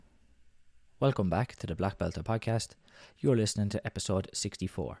Welcome back to the Black Belter podcast. You're listening to episode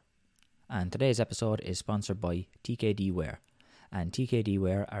 64. And today's episode is sponsored by TKD Wear. And TKD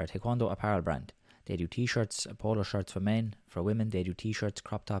Wear are a Taekwondo apparel brand. They do t-shirts, polo shirts for men. For women, they do t-shirts,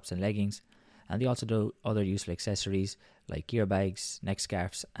 crop tops and leggings. And they also do other useful accessories like gear bags, neck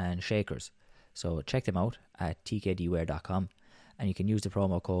scarves and shakers. So check them out at tkdwear.com and you can use the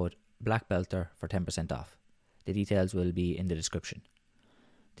promo code BLACKBELTER for 10% off. The details will be in the description.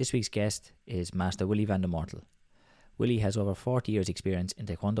 This week's guest is Master Willy van de Mortel. Willy has over 40 years experience in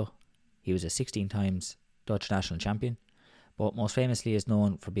Taekwondo. He was a 16 times Dutch national champion, but most famously is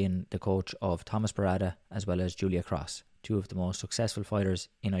known for being the coach of Thomas Barada as well as Julia Cross, two of the most successful fighters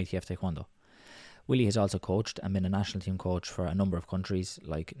in ITF Taekwondo. Willy has also coached and been a national team coach for a number of countries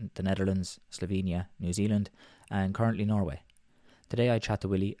like the Netherlands, Slovenia, New Zealand and currently Norway. Today I chat to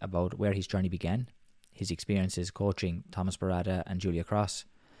Willy about where his journey began, his experiences coaching Thomas Barada and Julia Cross,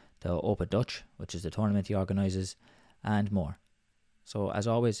 the Open Dutch, which is the tournament he organises, and more. So as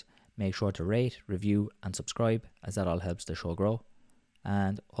always, make sure to rate, review and subscribe as that all helps the show grow.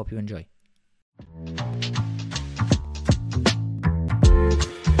 And hope you enjoy.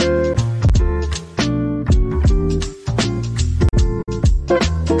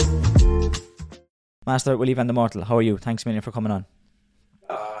 Master Willy van de Mortel, how are you? Thanks a million for coming on.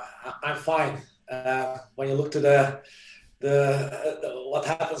 I'm fine. When you look to the what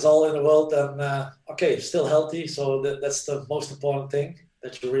happens all in the world, then still healthy. So that's the most important thing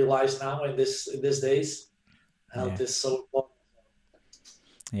that you realize now in these days. Health is so important.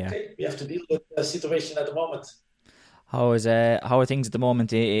 Yeah. Okay, we have to deal with the situation at the moment. How are things at the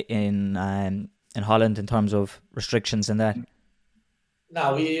moment in Holland in terms of restrictions and that?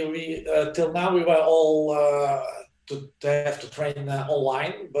 Now we till now we were all to have to train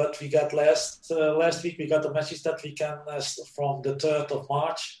online, but we got last week we got the message that we can from the 3rd of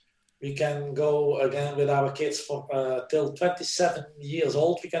March we can go again with our kids from till 27 years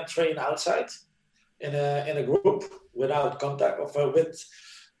old. We can train outside in a group without contact with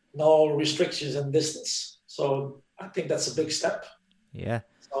no restrictions and distance. So I think that's a big step. Yeah.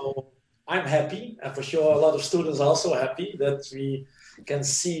 So I'm happy, and for sure a lot of students are also happy that we can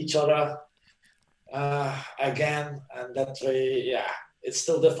see each other again, and that way, it's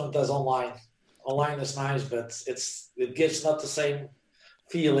still different as online. Online is nice, but it gives not the same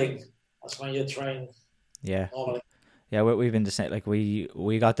feeling as when you train normally. Yeah, we've been the same. Like we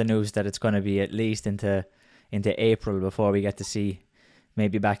got the news that it's going to be at least into April before we get to see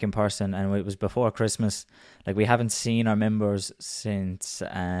maybe back in person, and it was before Christmas. Like we haven't seen our members since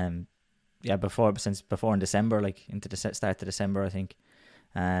before in December, like into the start of December, I think.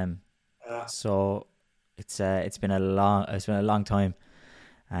 So it's been a long time,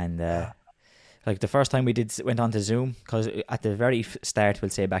 and like the first time we went on to Zoom, because at the very start, we'll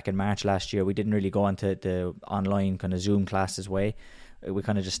say back in March last year, we didn't really go onto the online kind of Zoom classes way. We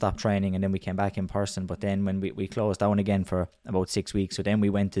kind of just stopped training and then we came back in person. But then when we closed down again for about 6 weeks, so then we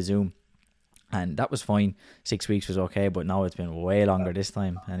went to Zoom, and that was fine. 6 weeks was okay, but now it's been way longer this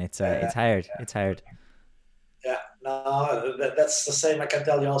time, and it's hard. It's hard. Yeah, no, that's the same. I can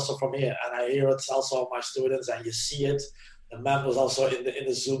tell you also from here, and I hear it also of my students, and you see it. The members also in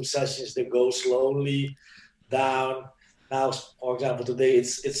the Zoom sessions, they go slowly down. Now, for example, today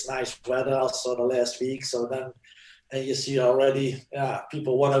it's nice weather, also the last week. So then you see already,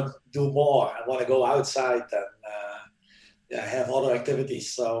 people want to do more and want to go outside and have other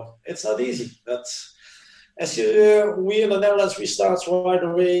activities. So it's not easy. But we in the Netherlands, we start right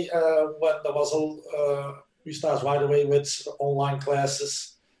away when there was we start right away with online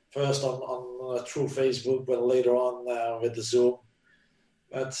classes, first on through Facebook, but later on with the Zoom.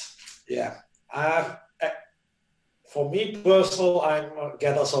 But for me personal, I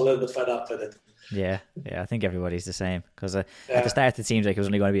get also a little bit fed up with it. Yeah, I think everybody's the same, because at the start it seems like it was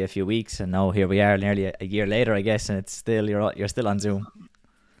only going to be a few weeks, and now here we are, nearly a year later, I guess, and it's still you're still on Zoom.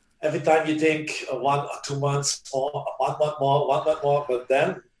 Every time you think 1 or 2 months or 1 month more, but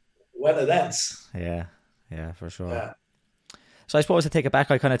then when it ends. Yeah, for sure. Yeah. So I suppose to take it back,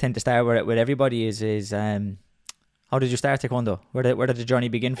 I kind of tend to start with everybody is how did you start Taekwondo? Where did the journey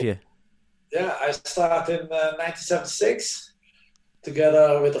begin for you? Yeah, I started in 1976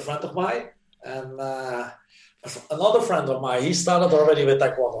 together with a friend of mine, and another friend of mine. He started already with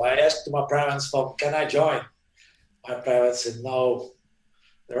Taekwondo. I asked my parents, can I join? My parents said no.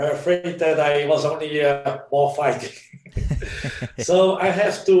 They were afraid that I was only more fighting. So I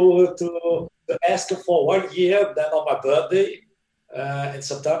have to ask them for 1 year. Then on my birthday in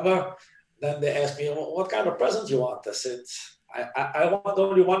September, then they asked me, what kind of present you want? I said, I want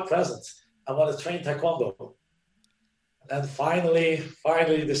only one present. I want to train Taekwondo. And finally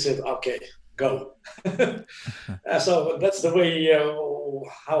they said, okay, go. So that's the way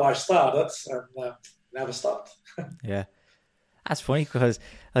how I started, and never stopped. Yeah. That's funny because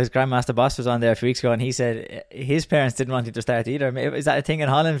Grandmaster Boss was on there a few weeks ago, and he said his parents didn't want you to start either. Is that a thing in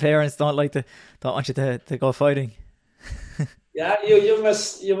Holland? Parents don't want you to go fighting. Yeah, you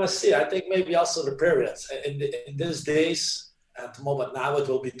must see. I think maybe also the periods in these days. At the moment now, it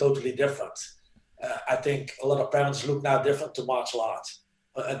will be totally different. I think a lot of parents look now different to martial arts.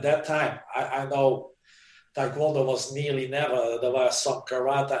 But at that time, I know Taekwondo was nearly never. There was some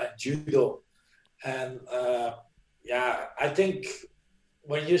karate and judo, and I think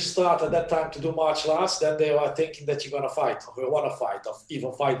when you start at that time to do martial arts, then they are thinking that you're gonna fight, or you want to fight, or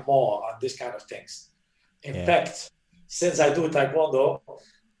even fight more, and this kind of things. In fact, since I do Taekwondo,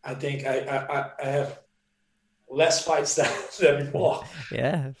 I think I have less fights than before.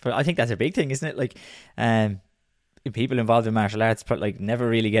 Yeah, but I think that's a big thing, isn't it? Like, people involved in martial arts like never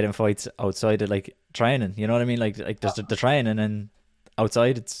really get in fights outside of like training. You know what I mean? Like there's the training, and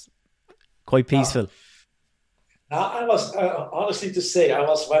outside it's quite peaceful. Now I was honestly to say,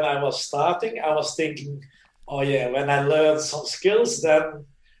 when I was starting, I was thinking, oh yeah, when I learn some skills, then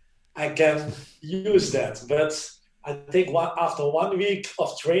I can use that. But I think after 1 week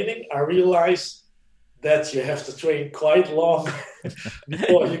of training, I realized that you have to train quite long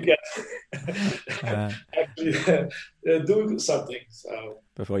before you can actually do something. So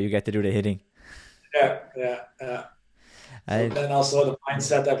before you get to do the hitting. Yeah. So then also the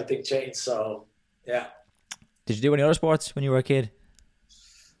mindset, everything changed. So yeah. Did you do any other sports when you were a kid?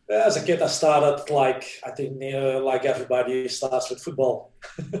 As a kid, I started like everybody starts with football.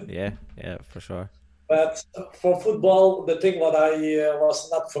 yeah, for sure. But for football, the thing what I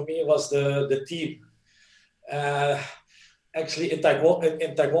was not for me was the team. Actually, in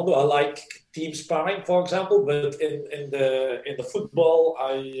Taekwondo, I like team sparring, for example. But in the football,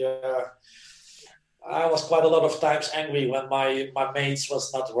 I was quite a lot of times angry when my mates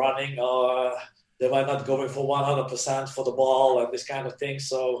was not running, or they were not going for 100% for the ball and this kind of thing.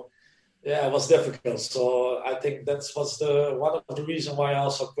 So yeah, it was difficult. So I think that was one of the reasons why I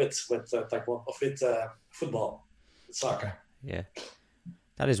also quit with Taekwondo, with football, with soccer. Yeah.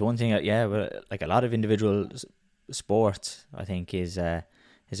 That is one thing. But like a lot of individual sports, I think is a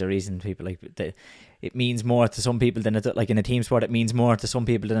reason people it means more to some people than it, like in a team sport. It means more to some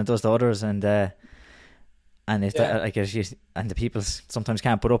people than it does to others, and it's and the people sometimes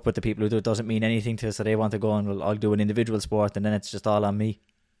can't put up with the people who do it doesn't mean anything to, so they want to go and I'll do an individual sport, and then it's just all on me.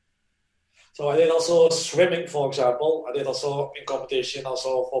 So I did also swimming, for example. I did also in competition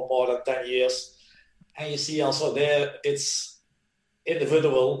also for more than 10 years, and you see also there it's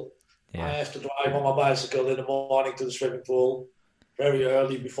individual. Yeah. I have to drive on my bicycle in the morning to the swimming pool very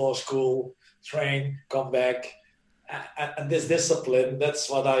early before school, train, come back, and this discipline, that's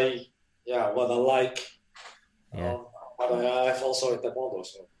what I like. Yeah. But I have also in Taekwondo.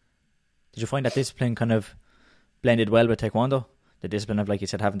 So. Did you find that discipline kind of blended well with Taekwondo? The discipline of, like you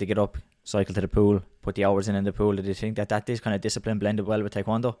said, having to get up, cycle to the pool, put the hours in the pool. Did you think that this kind of discipline blended well with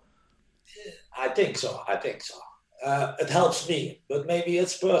Taekwondo? I think so. It helps me, but maybe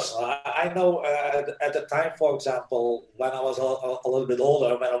it's personal. I know at the time, for example, when I was a little bit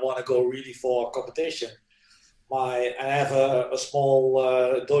older, when I want to go really for competition, I have a small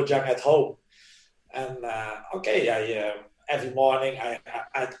dojo at home, and every morning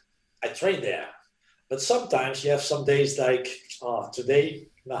I train there. But sometimes you have some days like, today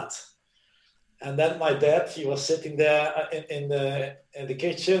not. And then my dad, he was sitting there in the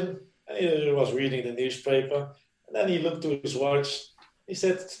kitchen, and he was reading the newspaper. And then he looked to his watch. He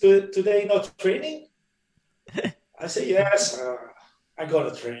said, "Today not training?" I said, "Yes, I got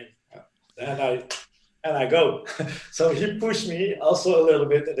to train." And I go. So he pushed me also a little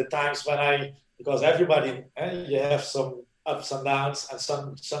bit in the times because everybody, you have some ups and downs, and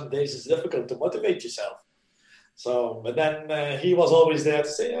some days it's difficult to motivate yourself. So, but then he was always there to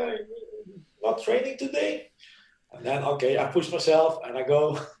say, "Not training today?" And then, okay, I push myself and I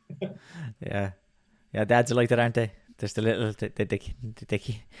go. Yeah, dads are like that, aren't they? Just a little, they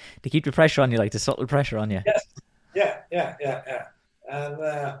keep the pressure on you, like the subtle pressure on you. Yes. Yeah. And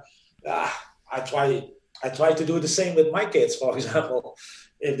I try to do the same with my kids, for example.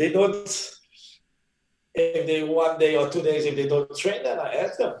 If they 1 day or 2 days, if they don't train, then I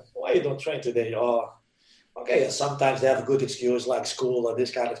ask them, why you don't train today? Or, okay, sometimes they have a good excuse like school or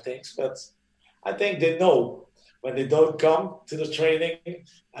this kind of things, but I think they know when they don't come to the training,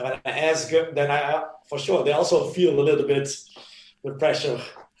 and when I ask them, then for sure, they also feel a little bit the pressure.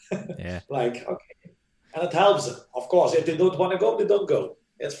 Yeah. Like, okay. And it helps them. Of course, if they don't want to go, they don't go.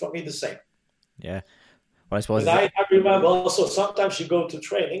 It's for me the same. Yeah. But I suppose But I remember also sometimes you go to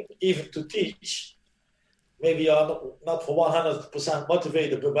training, even to teach. Maybe you're not for 100%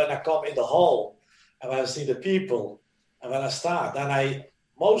 motivated, but when I come in the hall and when I see the people and when I start, then I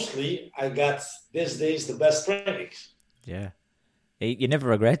get these days the best trainings. yeah. You never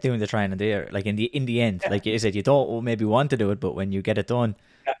regret doing the training, do you? Like in the end, like you said, you don't maybe want to do it, but when you get it done,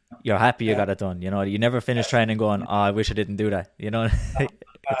 you're happy you got it done. You know, you never finish training going, "Oh, I wish I didn't do that." You know, it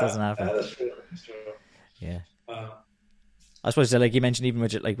doesn't happen. That's true. That's true. Yeah. Uh, I suppose, like you mentioned, even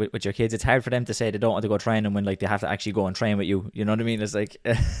with with your kids, it's hard for them to say they don't want to go training when like they have to actually go and train with you. You know what I mean? It's like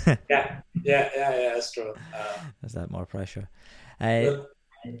yeah. That's true. there's that more pressure. But,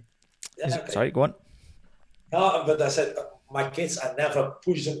 okay. Sorry, go on. No, but I said my kids, I never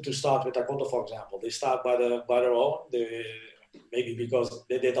push them to start with taekwondo, for example. They start by their own. Maybe because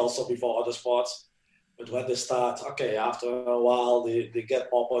they did also before other sports. But when they start, okay, after a while they get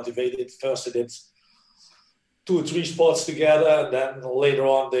more motivated. First they did 2 or 3 sports together, and then later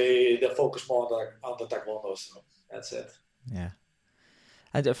on they focus more on the taekwondo. So that's it. Yeah.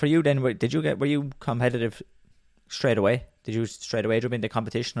 And for you then, were you competitive straight away? Did you straight away jump into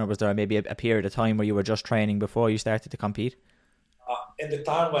competition, or was there maybe a period of time where you were just training before you started to compete? In the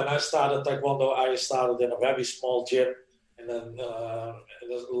time when I started taekwondo, I started in a very small gym in a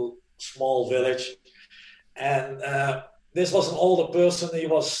small village, and this was an older person. He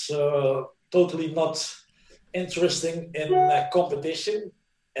was totally not interested in competition.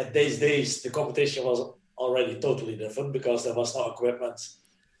 At these days, the competition was already totally different because there was no equipment.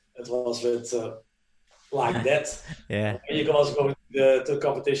 It was with like that. Yeah. When you was going to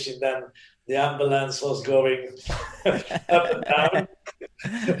competition, then the ambulance was going up and down.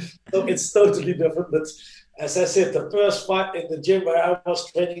 So it's totally different. But as I said, the first fight in the gym where I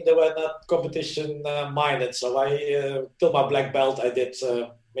was training, they were not competition minded. So I, till my black belt, I did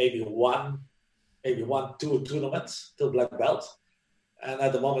maybe one, 2 tournaments till black belt. And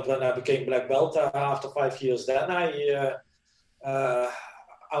at the moment when I became black belt, after 5 years, then I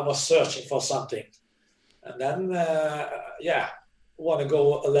was searching for something. And then, want to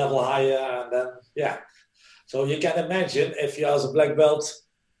go a level higher. And then, So you can imagine if you as a black belt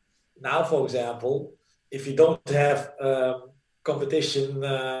now, for example, if you don't have competition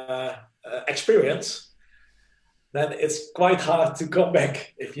experience, then it's quite hard to come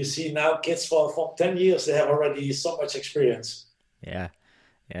back. If you see now kids from 10 years, they have already so much experience. Yeah.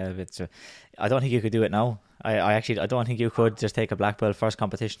 It's. I don't think you could do it now. I don't think you could just take a black belt first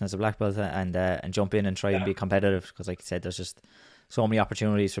competition as a black belt and jump in and try and be competitive, because like I said, there's just so many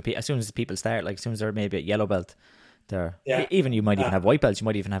opportunities for people. As soon as people start, like as soon as they're maybe at yellow belt, even you might even have white belts. You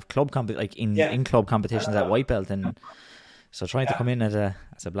might even have club in club competitions at white belt, and so trying to come in as a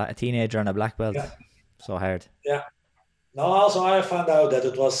teenager and a black belt, so hard. Yeah. No, also I found out that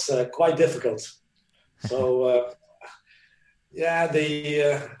it was quite difficult. So.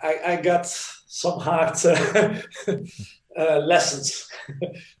 I got some hard lessons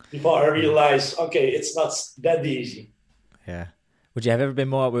before I realized, okay, it's not that easy. Yeah. Would you have ever been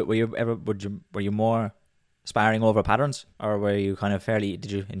more? Were you more sparring over patterns, or were you kind of fairly?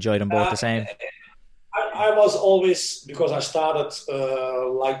 Did you enjoy them both the same? I was always, because I started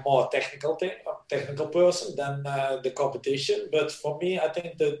like more technical person than the competition. But for me, I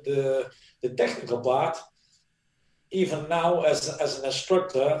think that the technical part, even now as an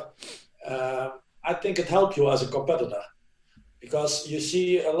instructor, I think it helps you as a competitor, because you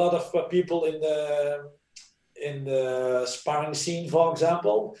see a lot of people in the sparring scene, for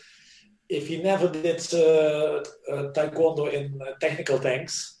example. If you never did taekwondo in technical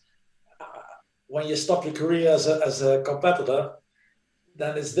things, when you stop your career as a competitor,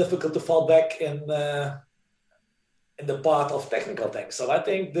 then it's difficult to fall back in the part of technical things. So I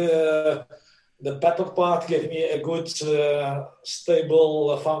think the pattern part gave me a good,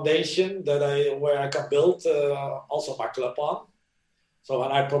 stable foundation where I can build also my club on. So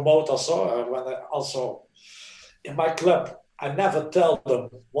when I promote also, in my club, I never tell them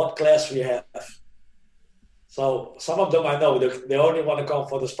what class we have. So some of them I know, they only want to come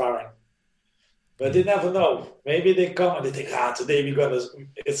for the sparring. But they never know. Maybe they come and they think, today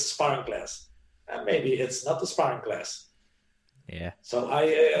it's a sparring class. And maybe it's not a sparring class. Yeah. So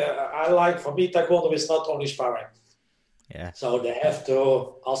I like, for me, taekwondo is not only sparring. Yeah. So they have to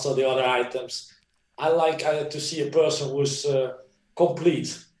also the other items. I like to see a person who's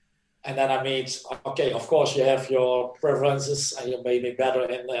complete. And then I mean, okay, of course you have your preferences and you may be better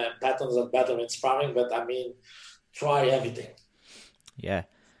in patterns and better in sparring, but I mean, try everything. Yeah.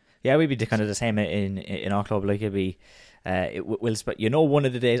 Yeah, we'd be kind of the same in our club. Like it'd be, one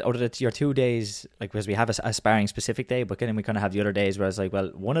of the days out of your 2 days, like because we have a sparring specific day, but then we kind of have the other days where it's like, well,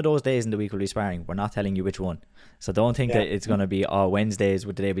 one of those days in the week will be sparring. We're not telling you which one, so don't think that it's gonna be Wednesdays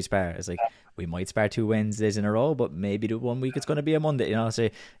with the day we spar. It's like we might spar 2 Wednesdays in a row, but maybe the one week it's gonna be a Monday. You know, so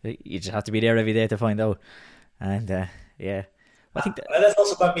you just have to be there every day to find out. And yeah, I think that's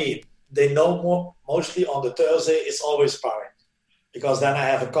also by me. They know mostly on the Thursday it's always sparring, because then I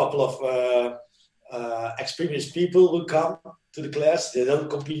have a couple of experienced people who come to the class. They don't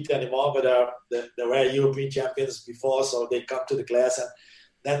compete anymore, but they were European champions before, so they come to the class, and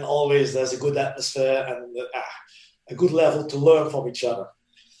then always there's a good atmosphere and a good level to learn from each other.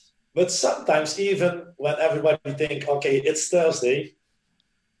 But sometimes even when everybody think, okay, it's Thursday,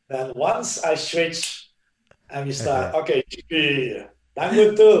 then once I switch and we start, okay, I'm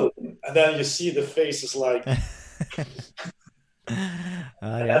good too, and then you see the faces like.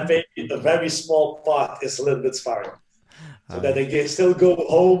 And maybe a very small part is a little bit sparring, so that they can still go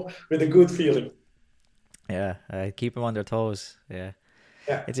home with a good feeling. Yeah, keep them on their toes. Yeah.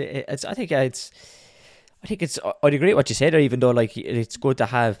 It's. I think I'd agree with what you said there. Even though like it's good to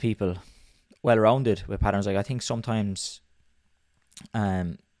have people well rounded with patterns. Like I think sometimes,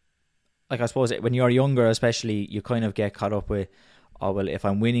 like I suppose when you're younger, especially, you kind of get caught up with, oh well, if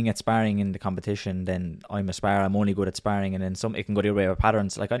I'm winning at sparring in the competition, then I'm a sparrer. I'm only good at sparring, and then it can go the other way with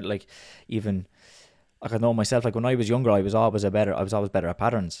patterns. Like I know myself. Like when I was younger, I was always better at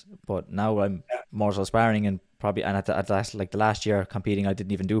patterns. But now I'm more so sparring, and at the last year competing, I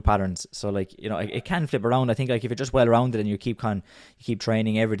didn't even do patterns. So like it can flip around. I think like if you're just well rounded and you keep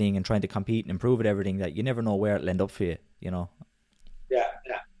training everything and trying to compete and improve at everything, that you never know where it'll end up for you. Yeah.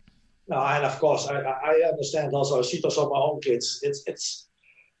 No, and of course, I understand also. I see it also my own kids.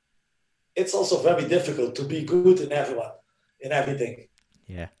 It's also very difficult to be good in everything.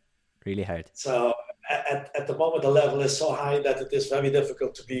 Yeah, really hard. So at the moment, the level is so high that it is very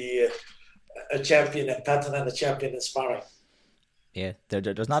difficult to be a champion in pattern and a champion in sparring. Yeah,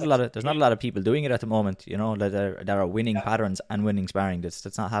 there's not a lot of people doing it at the moment. That are winning patterns and winning sparring.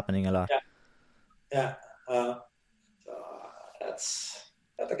 That's not happening a lot. Yeah. So that's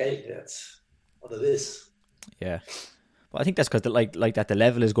okay. That's what it is. Yeah, but I think that's because like that the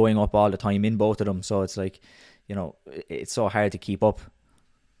level is going up all the time in both of them. So it's like, it's so hard to keep up.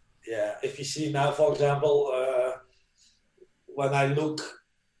 Yeah, if you see now, for example, when I look,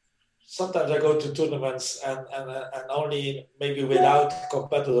 sometimes I go to tournaments and only maybe without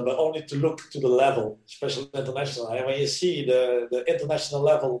competitor, but only to look to the level, especially international. And when you see the international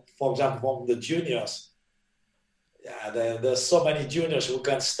level, for example, from the juniors, there's so many juniors who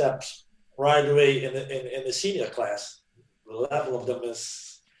can step right away in the senior class. The level of them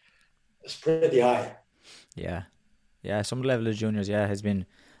is pretty high. Yeah. Some level of juniors, has been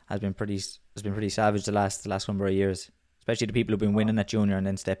pretty savage the last number of years. Especially the people who've been winning at junior and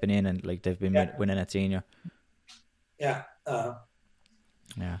then stepping in and like they've been winning at senior. Yeah.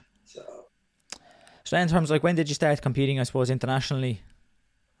 Yeah. So in terms of like when did you start competing? I suppose internationally,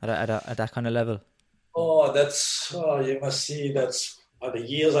 at that kind of level. Oh, you must see that's the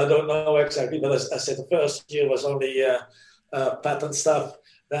years. I don't know exactly, but I said the first year was only pattern stuff.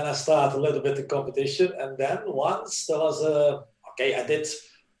 Then I started a little bit of competition, and then once there was I did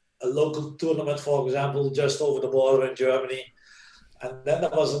a local tournament, for example, just over the border in Germany, and then there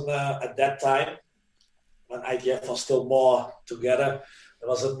was at that time when ITF was still more together. There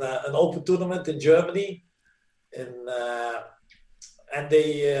was an open tournament in Germany, and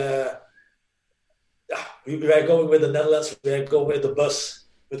they. We were going with the Netherlands. We were going with the bus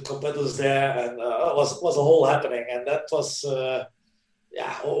with competitors there, and it was a whole happening. And that was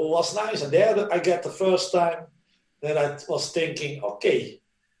was nice. And there I get the first time that I was thinking, okay,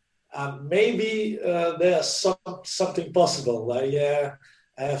 maybe there's something possible. I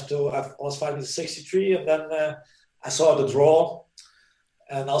was fighting 63, and then I saw the draw,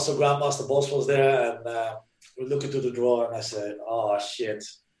 and also Grandmaster Boss was there, and we looked into the draw, and I said, oh shit.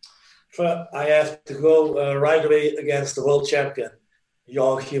 I have to go right away against the world champion,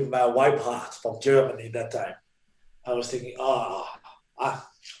 Joachim Weibhardt from Germany that time. I was thinking,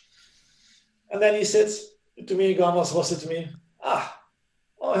 And then he said to me, Gamas was it to me,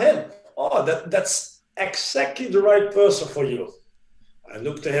 him. Oh, that's exactly the right person for you. I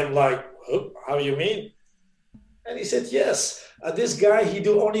looked at him like, how you mean? And he said, yes, this guy, he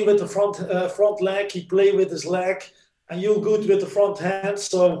do only with the front leg, he play with his leg, and you're good with the front hand,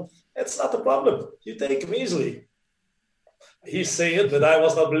 so it's not a problem. You take him easily. He said it, but I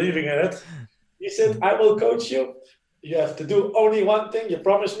was not believing in it. He said, I will coach you. You have to do only one thing. You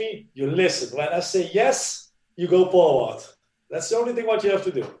promise me. You listen. When I say yes, you go forward. That's the only thing what you have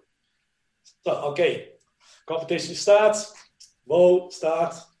to do. So, okay, competition starts, Mo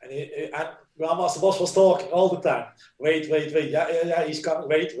start, and Grandmaster Boss was talking all the time. Wait, yeah, he's coming.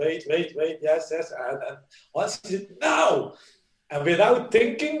 Wait, yes. And once he said, now, and without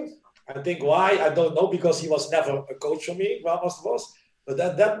thinking, I think why, I don't know, because he was never a coach for me, Grandmaster Boss. But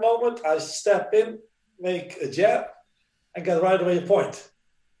at that moment, I step in, make a jab, and get right away a point.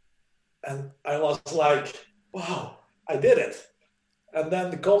 And I was like, wow, I did it. And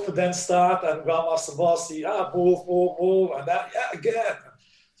then the confidence start, and Grandmaster Boss, move, and then, yeah, again.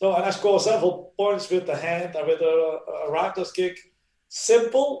 So, and I scored several points with the hand and with a rider's kick.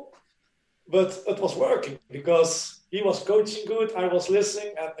 Simple, but it was working because he was coaching good, I was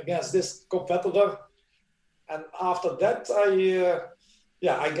listening, and against this competitor. And after that,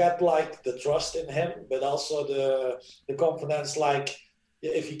 I got like the trust in him, but also the confidence. Like,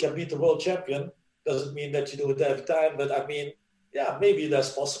 if you can beat the world champion, doesn't mean that you do it every time, but I mean, yeah, maybe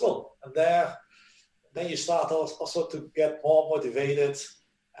that's possible. And then you start also to get more motivated.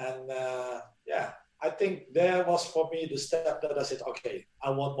 And I think there was for me the step that I said, okay, I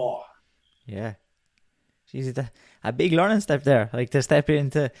want more. Yeah. Jeez, a big learning step there, like to step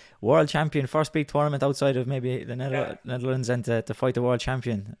into world champion, first big tournament outside of maybe the Netherlands, and to fight the world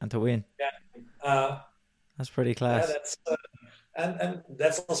champion and to win. Yeah, that's pretty class. Yeah, that's and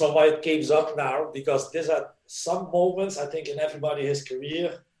that's also why it comes up now, because these are some moments I think in everybody his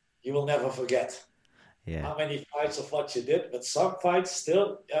career you will never forget. Yeah. How many fights of what you did, but some fights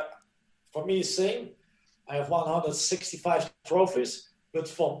still. Yeah, for me, same. I have 165 trophies. But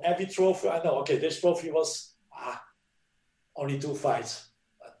from every trophy, I know, okay, this trophy was only 2 fights.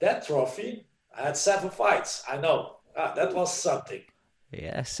 But that trophy, I had 7 fights. I know. That was something.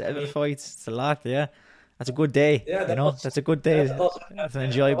 Yeah, 7 fights. It's a lot, yeah. That's a good day. Yeah, that's a good day. That's an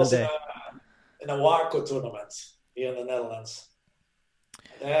enjoyable day. In a Warco tournament here in the Netherlands.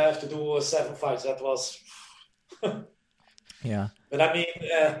 They have to do 7 fights. That was... yeah. But I mean,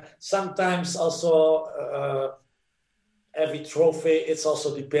 sometimes also... every trophy, it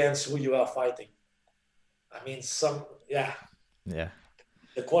also depends who you are fighting. I mean, Yeah.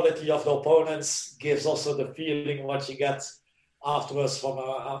 The quality of the opponents gives also the feeling what you get afterwards from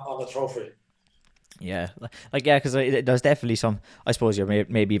on a trophy. Yeah, because there's definitely some. I suppose you're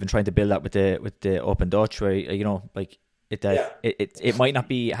maybe even trying to build that with the Open Dutch, where it might not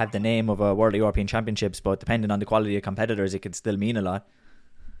have the name of a World European Championships, but depending on the quality of competitors, it could still mean a lot.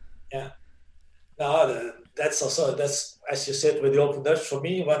 Yeah. No, that's as you said with the Open Dutch. For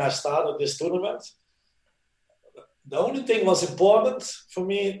me, when I started this tournament, the only thing was important for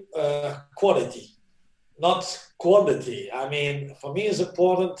me, quality, not quantity. I mean, for me, it's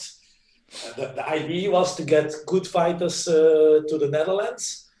important. The idea was to get good fighters to the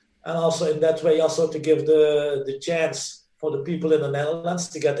Netherlands, and also in that way, also to give the chance for the people in the Netherlands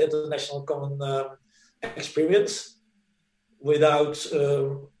to get international common experience without.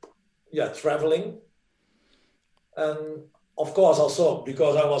 Traveling. And of course, also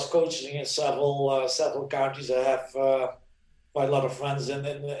because I was coaching in several countries, I have quite a lot of friends in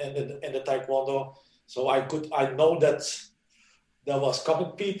the Taekwondo. So I know that there was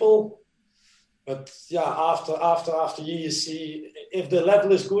coming people, but after you see if the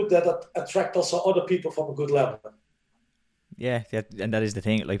level is good, that attract also other people from a good level. Yeah, and that is the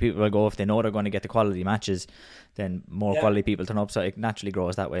thing. Like, people will go, if they know they're going to get the quality matches, then more quality people turn up. So it naturally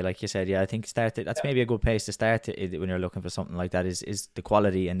grows that way. Like you said, I think that's maybe a good place to start it when you're looking for something like that. Is the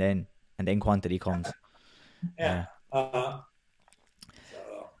quality, and then quantity comes. Yeah.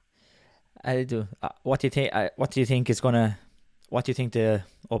 I do. What do you think? What do you think the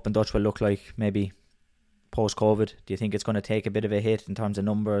Open Dutch will look like maybe post COVID? Do you think it's going to take a bit of a hit in terms of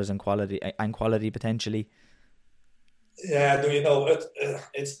numbers and quality potentially? Yeah, do you know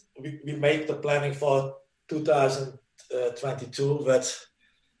we make the planning for 2022, but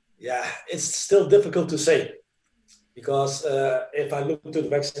it's still difficult to say, because if I look to the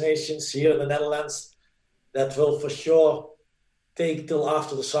vaccinations here in the Netherlands, that will for sure take till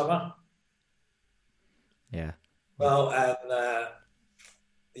after the summer. Yeah. Well, and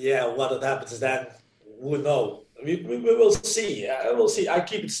what it happens then, who knows? We will see. We'll see. I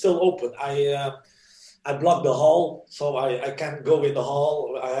keep it still open. I block the hall, so I can't go in the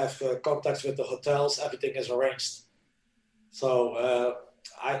hall. I have contacts with the hotels. Everything is arranged. So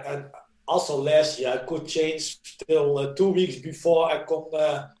I also last year I could change till 2 weeks before I can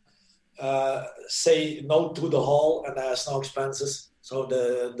say no to the hall, and there's no expenses. So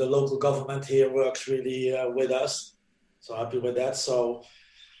the local government here works really with us. So happy with that. So,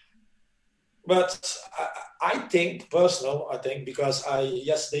 but I think, because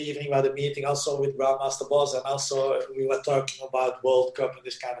yesterday evening we had a meeting also with Grandmaster Boss, and also we were talking about World Cup and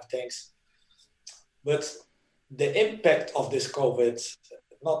this kind of things. But the impact of this COVID,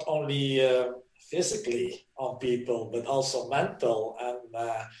 not only physically on people, but also mental and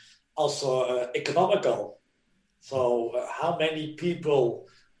also economical. So how many people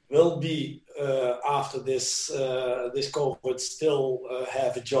will be after this COVID still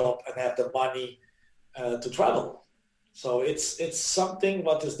have a job and have the money to travel? So it's something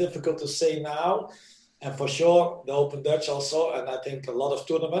what is difficult to say now, and for sure the Open Dutch also, and I think a lot of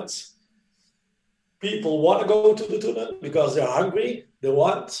tournaments. People want to go to the tournament because they're hungry, they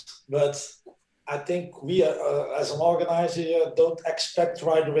want, but I think we as an organizer don't expect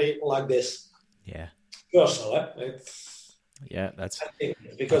right away like this. Yeah. Personally, Yeah, that's.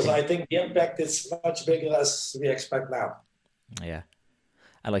 I think the impact is much bigger as we expect now. Yeah,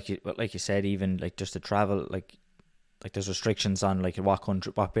 and like you said, even like just to travel, like there's restrictions on like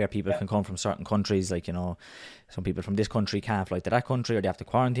where people can come from certain countries. Like, some people from this country can't fly to that country, or they have to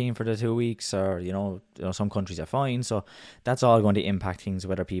quarantine for the 2 weeks, or some countries are fine. So that's all going to impact things,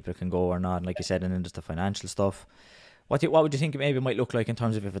 whether people can go or not. And like you said, and then just the financial stuff. What would you think it maybe might look like in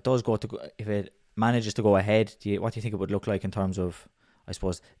terms of if it manages to go ahead? What do you think it would look like in terms of, I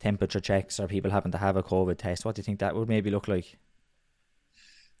suppose, temperature checks or people having to have a COVID test? What do you think that would maybe look like?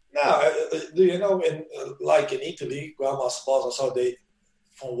 Now, do you know like in Italy, Grandmaster Balls, so they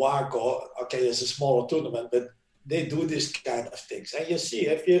from Waco, okay, it's a smaller tournament, but they do this kind of things. And you see,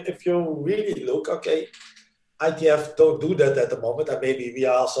 if you really look, okay, ITF don't do that at the moment, and maybe we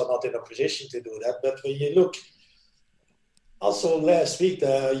are also not in a position to do that. But when you look, also last week,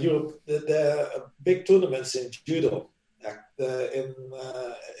 the big tournaments in judo,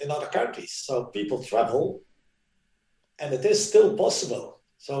 in other countries, so people travel, and it is still possible.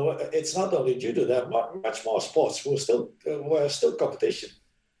 So it's not only judo; there are much more sports were still competition.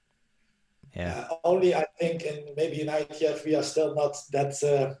 Yeah. Only I think, maybe in ITF, we are still not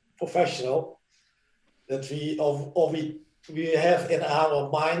that professional that we have in our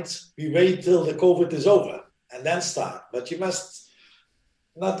minds. We wait till the COVID is over and then start. But you must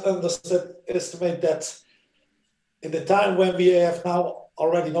not underestimate that in the time when we have now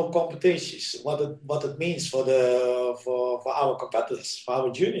already no competitions, what it means for our competitors, for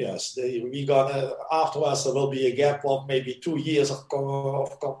our juniors. We gonna afterwards there will be a gap of maybe 2 years of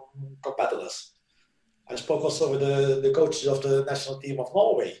competitors. I spoke also with the coaches of the national team of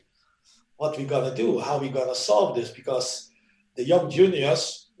Norway. What we gonna do? How we gonna solve this? Because the young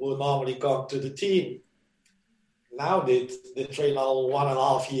juniors will normally come to the team. Now they train all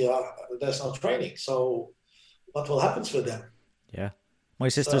 1.5 years. There's no training. So what will happen for them? Yeah. My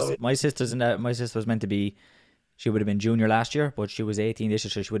sister was meant to be, she would have been junior last year, but she was 18 this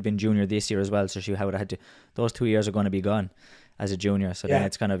year, so she would have been junior this year as well. So she would have had to, those 2 years are going to be gone as a junior. So then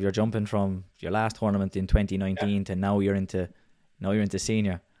it's kind of, you're jumping from your last tournament in 2019 to now you're into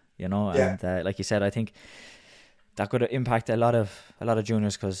senior, and like you said, I think that could impact a lot of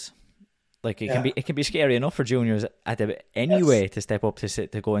juniors, because like it can be scary enough for juniors to step up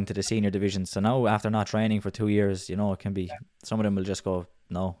to go into the senior division. So now, after not training for 2 years, it can be, some of them will just go,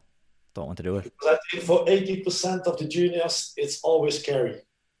 no, don't want to do it. Because I think for 80% of the juniors, it's always scary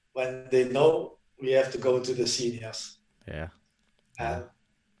when they know we have to go to the seniors. Yeah. And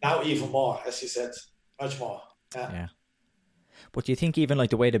now even more, as you said, much more. Yeah. But do you think even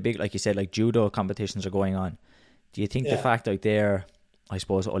like the way the big, like you said, like judo competitions are going on, do you think the fact like they're, I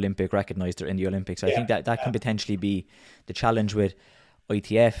suppose, Olympic recognised in the Olympics, I think that can potentially be the challenge with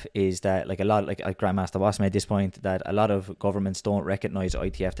ITF, is that like a lot, like Grandmaster Boss made this point, that a lot of governments don't recognise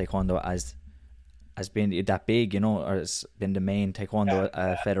ITF Taekwondo as being that big, or as been the main Taekwondo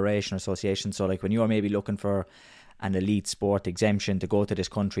federation or association. So like when you are maybe looking for an elite sport exemption to go to this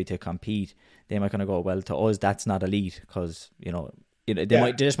country to compete, they might kind of go, well, to us that's not elite, because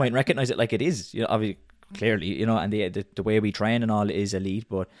they just might recognise it like it is, obviously, clearly, and the way we train and all is elite,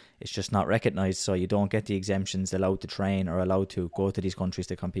 but it's just not recognised, so you don't get the exemptions allowed to train or allowed to go to these countries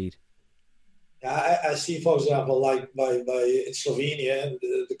to compete. Yeah, I see, for example, like by in Slovenia,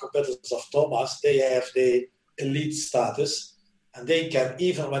 the competitors of Thomas, they have the elite status, and they can,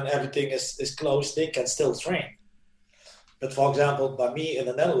 even when everything is closed, they can still train. But for example, by me in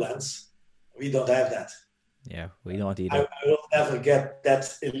the Netherlands, we don't have that. Yeah, we don't either. I will never get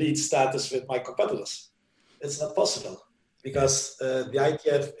that elite status with my competitors. It's not possible, because the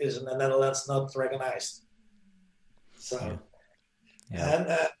ITF is in the Netherlands not recognized. So,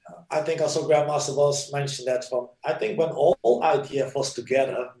 and I think also Grandmaster was mentioned that I think when all ITF was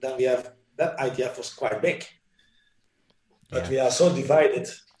together, then that ITF was quite big. But we are so divided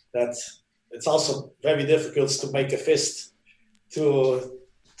that it's also very difficult to make a fist to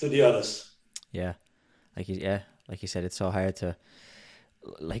the others. Yeah, like you said, it's so hard to.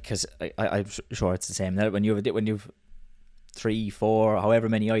 like, because I'm sure it's the same now when you've 3, 4, however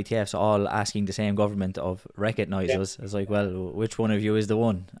many ITFs all asking the same government of recognise us. It's like, well, which one of you is the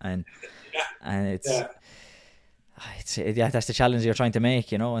one? And it's that's the challenge you're trying to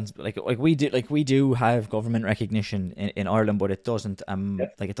make, and like we do have government recognition in Ireland, but it doesn't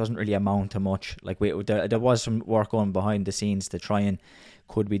it doesn't really amount to much. Like there was some work on behind the scenes to try and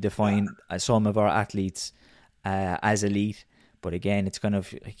could we define some of our athletes as elite, but again, it's kind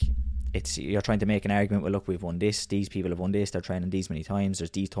of like you're trying to make an argument. Well, look, we've won this. These people have won this. They're training these many times.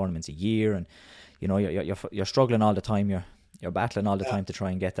 There's these tournaments a year, and you're struggling all the time. You're battling all the time to try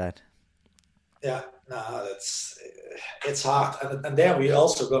and get that. Yeah, no, it's hard, and then we're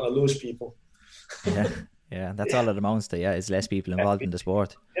also going to lose people. yeah, that's all it amounts to. Yeah, it's less people involved in the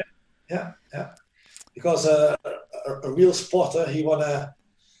sport. Yeah. Because a real spotter, he wanna,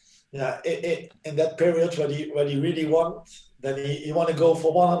 in that period when he really won, then he want to go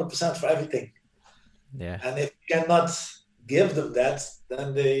for 100% for everything. Yeah. And if you cannot give them that,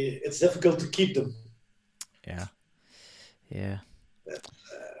 then it's difficult to keep them. Yeah.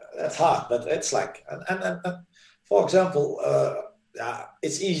 That's hard, but it's like, and for example,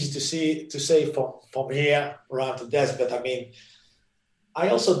 it's easy to say from here around the desk, but I mean, I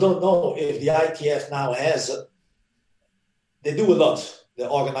also don't know if the ITF now they do a lot. They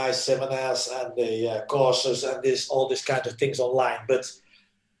organize seminars and the courses and all this kind of things online, but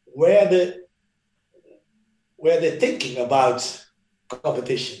where they're thinking about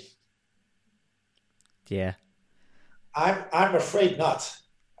competition. Yeah. I'm afraid not.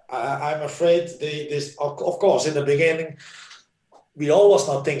 I'm afraid of course, in the beginning, we always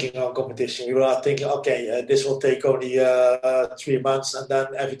not thinking of competition. We were thinking, okay, this will take only 3 months and then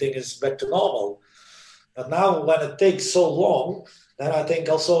everything is back to normal. But now when it takes so long, then I think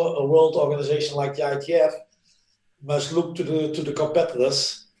also a world organization like the ITF must look to the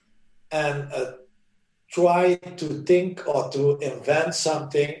competitors and try to think or to invent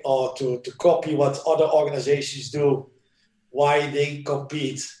something or to copy what other organizations do, why they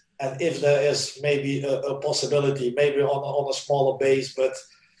compete. And if there is maybe a possibility, maybe on a smaller base, but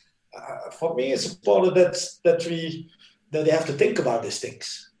for me, it's important that they have to think about these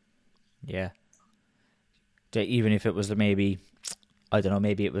things. Yeah. Even if it was maybe, I don't know,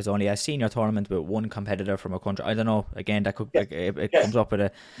 maybe it was only a senior tournament with one competitor from a country. I don't know. Again, that could it comes up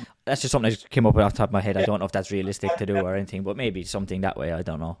with that's just something that came up off the top of my head. I don't know if that's realistic to do or anything, but maybe something that way. I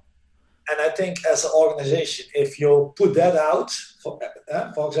don't know. And I think as an organization, if you put that out,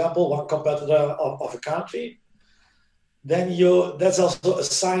 for example, one competitor of a country, then that's also a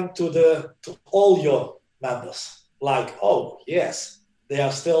sign to all your members. Like, oh yes,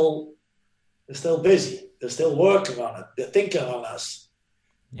 they're still busy. They're still working on it. They're thinking on us.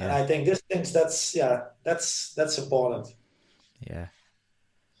 Yeah. And I think that's important. Yeah.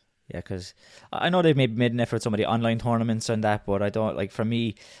 Yeah, because I know they've maybe made an effort some of the online tournaments and that, but I don't, like, for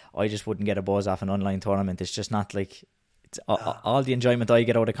me, I just wouldn't get a buzz off an online tournament. It's just not like, all the enjoyment I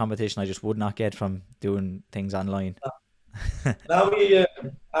get out of competition, I just would not get from doing things online. Now I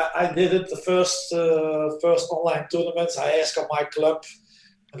did it the first online tournaments. I asked of my club,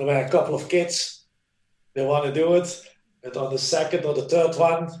 and there were a couple of kids, they want to do it, but on the second or the third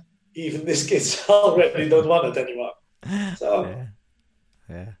one, even these kids already don't want it anymore. So.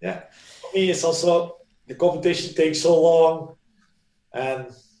 Yeah. For me, it's also the competition takes so long, and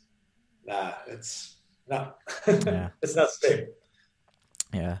it's not the same.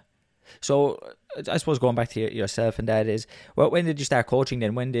 Yeah. So I suppose going back to yourself and that is, well, when did you start coaching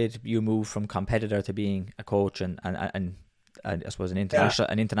then? When did you move from competitor to being a coach and I suppose an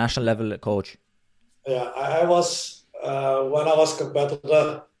international level coach? Yeah, I was when I was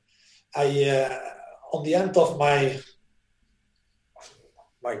competitor. On the end of my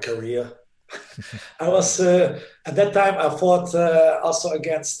career, I was at that time I fought also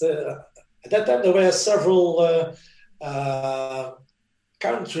against. At that time there were several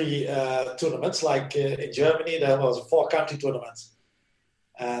country tournaments. Like in Germany, there was a 4-country tournament,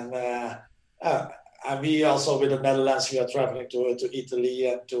 and we also with the Netherlands we are traveling to Italy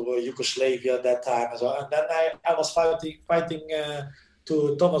and to Yugoslavia at that time as well. And then I was fighting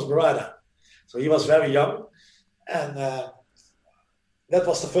to Thomas Barada, so he was very young, and. That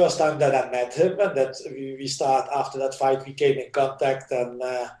was the first time that I met him, and that we start after that fight. We came in contact, and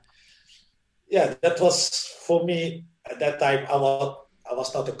that was for me at that time. I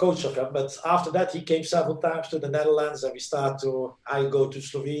was not a coach of him, but after that he came several times to the Netherlands, and I go to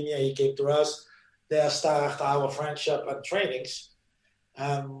Slovenia. He came to us. There start our friendship and trainings.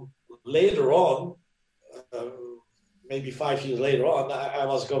 Later on, maybe 5 years later on, I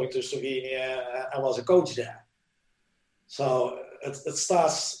was going to Slovenia. I was a coach there. So. it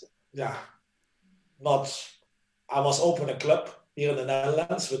starts, not. I was open a club here in the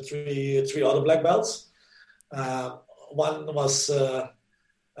Netherlands with three other black belts. One was a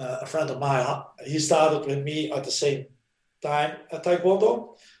friend of mine. He started with me at the same time at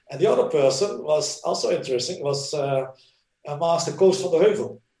Taekwondo, and the other person was also interesting. Was a master coach van der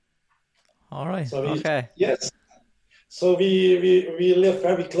Heuvel. All right. So okay. Yes. So we live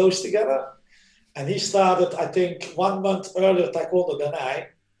very close together, and he started, I think, 1 month earlier Taekwondo than I.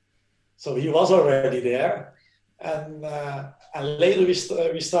 So he was already there, and later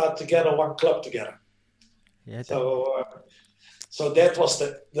we started together one club together. Yeah. So that was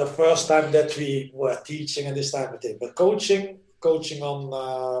the first time that we were teaching and this type of thing. But coaching on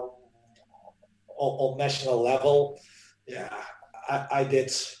national level, I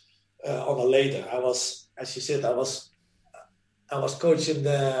did on a later. I was, as you said, I was coaching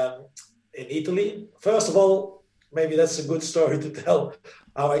in Italy. First of all, maybe that's a good story to tell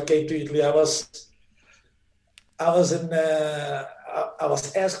how I came to Italy. I was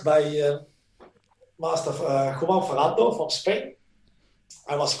asked by Master Juan Ferrando from Spain.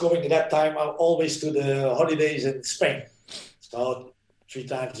 I was going at that time always to the holidays in Spain. So 3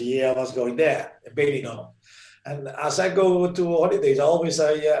 times a year I was going there in Benidorm. And as I go to holidays,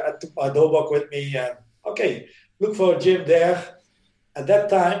 I took my dog with me and look for a gym there. At that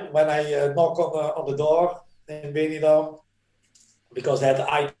time, when I knock on the door in Benidorm, because they had the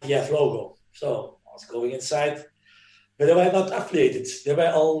ITF logo. So I was going inside, but they were not affiliated.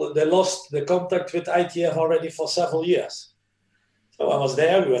 They lost the contact with ITF already for several years. So I was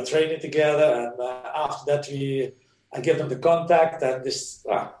there, we were training together, and after that I gave them the contact and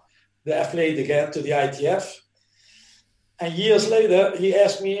they affiliate again to the ITF. And years later, he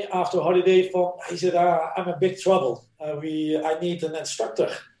asked me after a holiday, he said, I'm in big trouble. I need an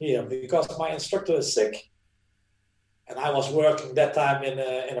instructor here because my instructor is sick. And I was working that time in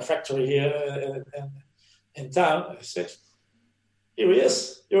a factory here in town. I said, here he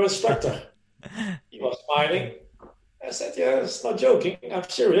is, your instructor. He was smiling. I said, it's not joking, I'm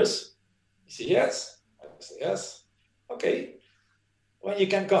serious. He said, yes. I said, yes. Okay. When you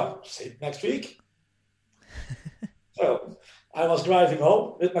can come? I said, next week. So I was driving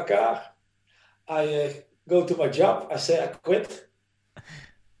home with my car. I go to my job. I say I quit.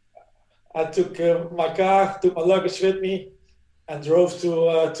 I took my car, took my luggage with me, and drove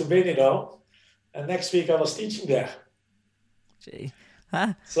to Benidorm. And next week I was teaching there. Gee,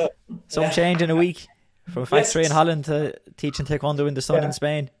 huh? So some change in a week from a factory in Holland to teaching Taekwondo in the sun in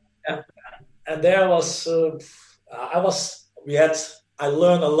Spain. Yeah, and there I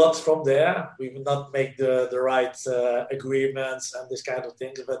learned a lot from there. We would not make the right agreements and this kind of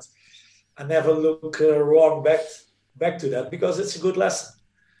things, but I never look wrong back to that because it's a good lesson.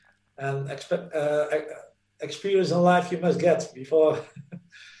 And experience in life you must get before.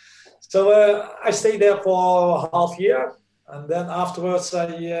 So I stayed there for half year, and then afterwards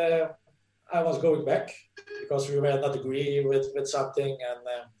I was going back because we were not agreeing with something, and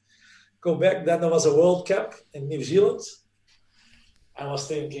go back. Then there was a World Cup in New Zealand. I was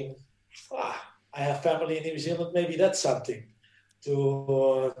thinking, I have family in New Zealand. Maybe that's something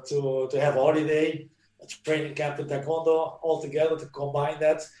to have a holiday, a training camp in Taekwondo all together to combine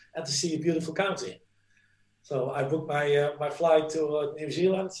that and to see a beautiful country. So I booked my flight to New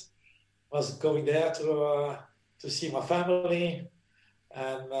Zealand. Was going there to see my family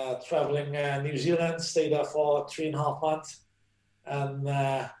and traveling New Zealand. Stayed there for 3.5 months and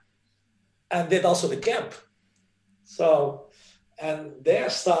did also the camp. So. And there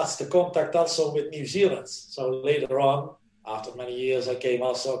starts the contact also with New Zealand. So later on, after many years, I came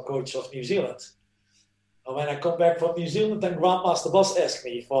also coach of New Zealand. And when I come back from New Zealand, then Grandmaster Boss asked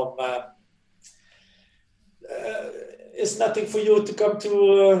me it's nothing for you to come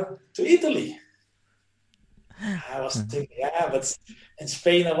to Italy. I was thinking, but in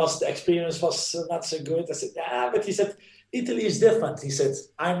Spain, the experience was not so good. I said, but he said, Italy is different. He said,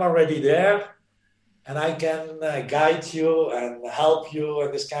 I'm already there. And I can guide you and help you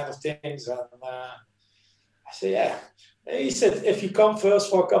and this kind of things. And I said, He said, if you come first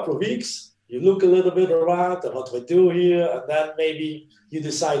for a couple of weeks, you look a little bit around and what we do here, and then maybe you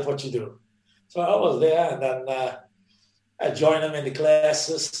decide what you do. So I was there, and then I joined him in the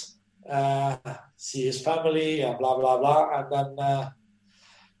classes, see his family, and blah, blah, blah. And then,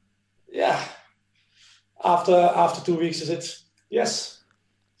 after 2 weeks, I said, yes.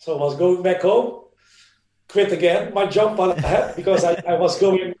 So I was going back home. Quit again my job that I had because I was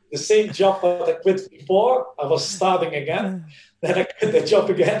going the same job that I quit before. I was starting again. Then I quit the job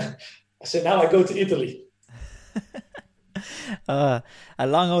again. I said, now I go to Italy. A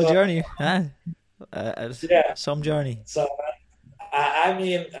long old journey, huh? Some journey. So I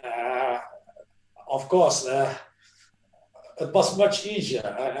mean, of course, it was much easier.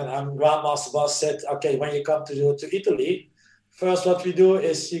 And Grandmaster Boss said, okay, when you come to Italy, first what we do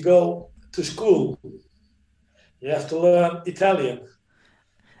is you go to school. You have to learn Italian.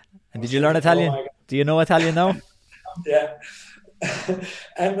 And did you learn Italian? Oh, do you know Italian now? Yeah.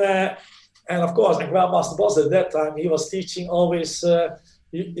 and of course, and Grandmaster Boss at that time, he was teaching always,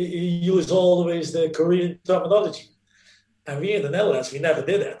 he used always the Korean terminology. And we in the Netherlands, we never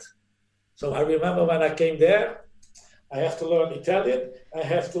did that. So I remember when I came there, I have to learn Italian, I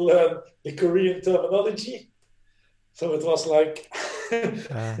have to learn the Korean terminology. So it was like,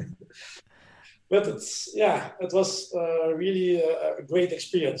 but it was really a great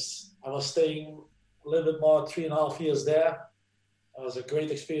experience. I was staying a little bit more, 3.5 years there. It was a great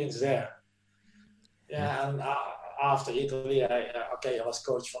experience there. Yeah, and after Italy, I was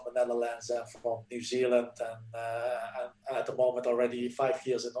coach from the Netherlands and from New Zealand, and at the moment already 5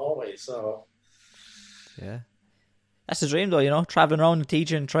 years in Norway. So, yeah, that's the dream, though. Traveling around and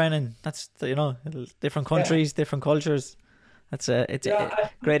teaching, training. That's different countries, different cultures. It's a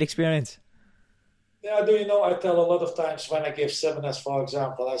great experience. Yeah, I tell a lot of times when I give seminars, for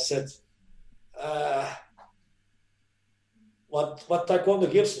example, I said, what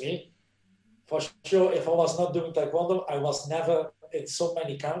Taekwondo gives me. For sure, if I was not doing Taekwondo, I was never in so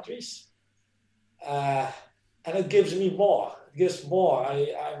many countries. And it gives me more. It gives more.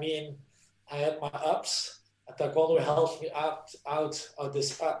 I mean, I had my ups, and Taekwondo helps me out of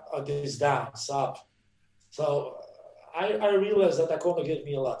this downs, up. So I realized that Taekwondo gives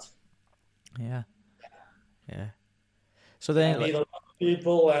me a lot. Yeah. So then, I meet a lot of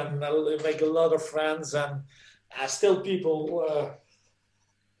people and I make a lot of friends, and still people...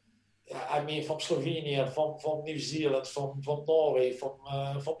 from Slovenia, from New Zealand, from Norway, from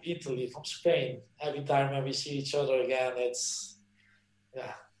Italy, from Spain. Every time when we see each other again, it's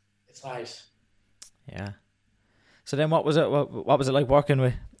nice. Yeah. So then, what was it? What was it like working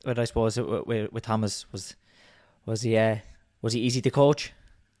with I suppose with Thomas? Was he easy to coach?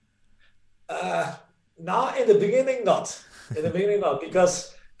 No, in the beginning not.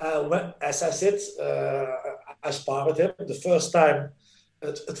 Because as I said, I sparred with him the first time.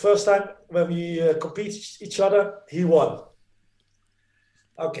 At first time when we compete each other, he won.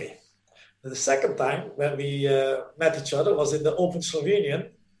 Okay. The second time when we met each other was in the Open Slovenian.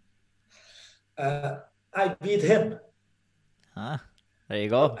 I beat him. There you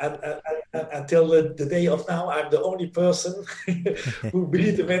go. And until the day of now, I'm the only person who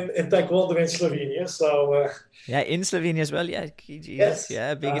beat him in Taekwondo in Slovenia. So in Slovenia as well. Yeah, Jesus. Yes.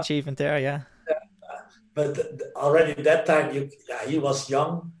 Yeah, big achievement there. Yeah. But already that time, he was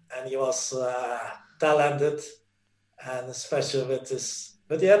young and he was talented, and especially with his.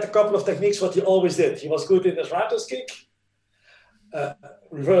 But he had a couple of techniques. What he always did, he was good in his rider's kick,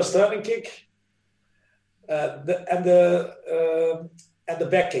 reverse turning kick, and the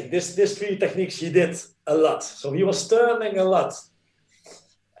back kick. These three techniques he did a lot. So he was turning a lot.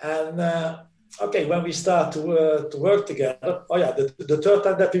 And when we start to work together, the third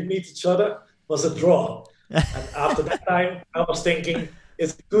time that we meet each other was a draw. And after that time, I was thinking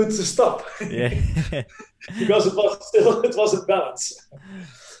it's good to stop. Yeah. Because it wasn't balanced.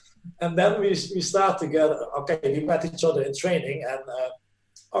 And then we start together. Okay, we met each other in training, and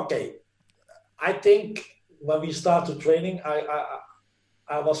I think when we started training,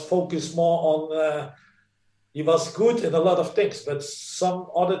 I was focused more on. He was good in a lot of things, but some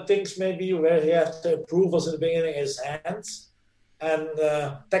other things maybe where he had to improve was in the beginning his hands and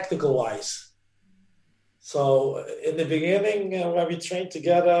technical wise. So in the beginning, when we trained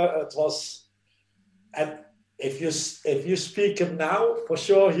together, it was, and if you speak him now, for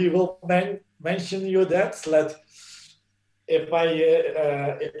sure he will mention you that if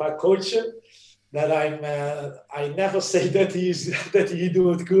I coach him, that I never say that he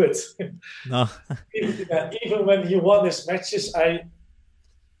do it good. No. Even when he won his matches,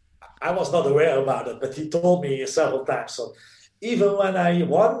 I was not aware about it, but he told me several times. So even when I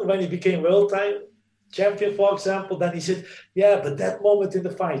won, when he became world champion, for example, then he said, yeah, but that moment in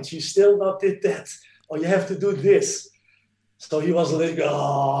the fight, you still not did that, or you have to do this. So he was like,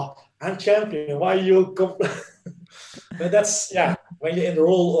 oh, I'm champion, why you complain? But that's, when you're in the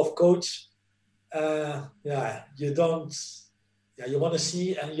role of coach, you want to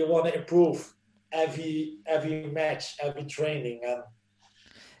see and you want to improve every match, every training.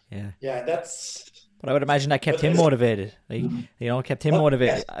 And that's... But I would imagine that kept him motivated. Kept him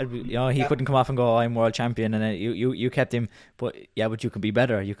motivated. He couldn't come off and go, I'm world champion, and then you kept him. But you can be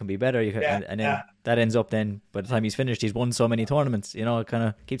better. You can be better. And then that ends up then, by the time he's finished, he's won so many tournaments. It kind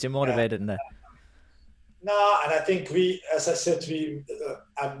of keeps him motivated. No, and I think we, as I said,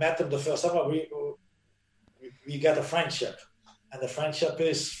 I met them the first time. We get a friendship, and the friendship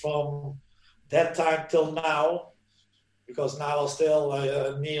is from that time till now. Because now still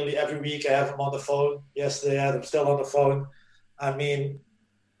nearly every week I have him on the phone. Yesterday I had him still on the phone. I mean,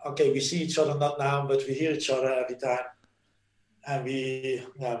 okay, we see each other not now, but we hear each other every time, and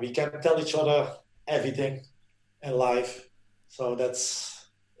we can tell each other everything in life. So that's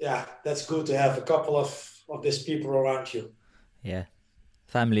good to have a couple of these people around you. Yeah,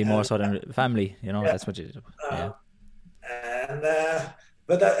 family more And so than family. yeah, That's what you. uh, Yeah, and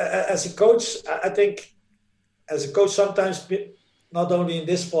but as a coach, I think as a coach sometimes not only in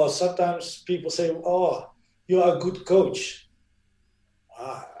this sport, sometimes people say, "Oh, you are a good coach."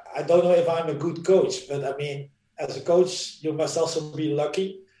 Uh, I don't know if I'm a good coach, but I mean, as a coach, you must also be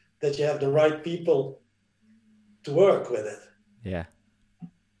lucky that you have the right people to work with it. yeah,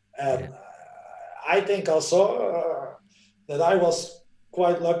 yeah, And I think also that I was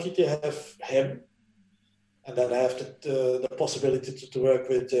quite lucky to have him, and that I have the possibility to work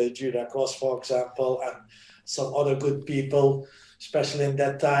with Judah Cross, for example, and some other good people, especially in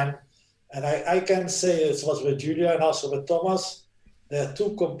that time. And I can say it was with Julia and also with Thomas. There are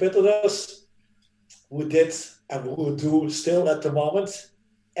two competitors who did and who do still at the moment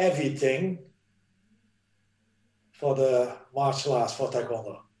everything for the martial arts, for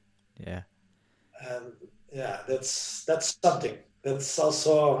Taekwondo. yeah. And yeah, that's something. That's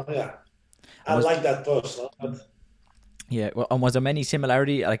also And I was like that person. But yeah. Well, and was there many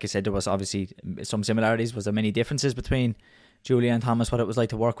similarity? Like I said, there was obviously some similarities. Was there many differences between Julia and Thomas? What it was like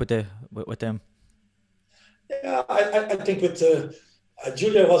to work with them? yeah, I think with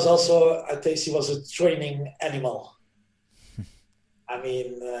Julia was also, I think she was a training animal. I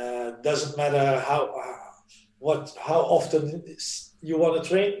mean, doesn't matter how often you want to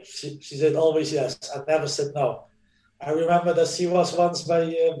train. She said always yes. I never said no. I remember that she was once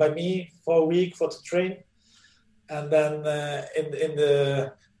by me for a week for to train, and then in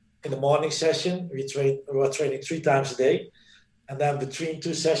the morning session we were training 3 times a day, and then between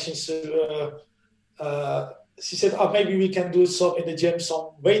two sessions. She said, "Oh, maybe we can do some in the gym,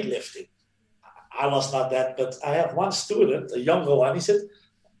 some weightlifting." I was not that, but I have one student, a younger one. He said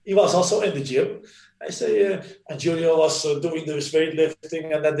he was also in the gym. I say, and Julia was doing this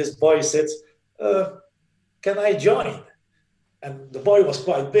weightlifting, and then this boy said, "Can I join?" And the boy was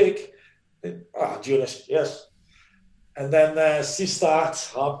quite big. Julia said, "Yes." And then she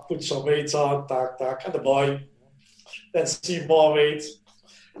starts, put some weights on, tack, tack, and the boy then see more weight.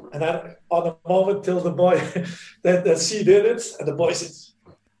 And then on the moment till the boy that she did it, and the boy said,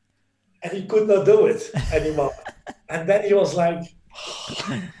 and he could not do it anymore. And then he was like,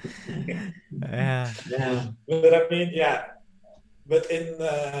 Yeah, yeah. But I mean, yeah. But in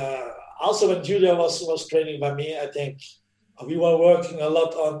also when Julia was training by me, I think we were working a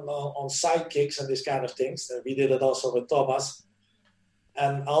lot on side kicks and these kind of things. And we did it also with Thomas,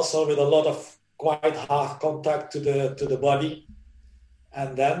 and also with a lot of quite hard contact to the body.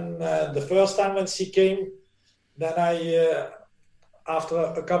 And then the first time when she came, then I after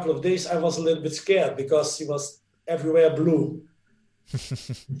a couple of days I was a little bit scared because she was everywhere blue.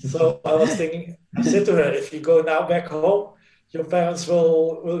 So I was thinking, I said to her, if you go now back home, your parents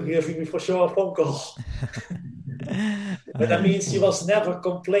will give you for sure a phone call. But I mean, she was never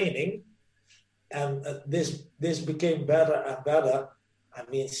complaining, and this became better and better. I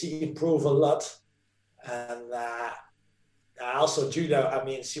mean, she improved a lot, and also Julia. I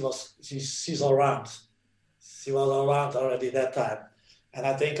mean, she's around. She was around already that time, and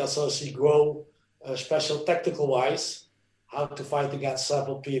I think also she grew special tactical wise, how to fight against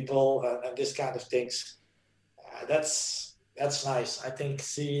several people and this kind of things. That's nice. I think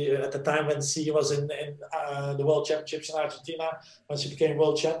she at the time when she was in the World Championships in Argentina, when she became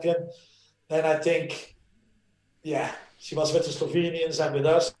world champion, then I think she was with the Slovenians and with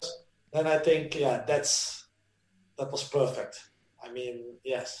us. Then I think that was perfect. I mean,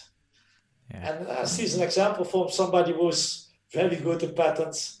 yes. yeah, And she's an example for somebody who's very good at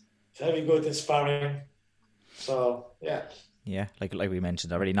patterns, very good in sparring. So yeah. yeah. Like we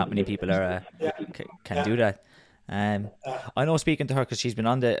mentioned already, not many people are Yeah. can do that. I know speaking to her because she's been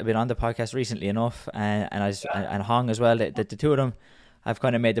on the podcast recently enough, and Hong as well. That the two of them, I've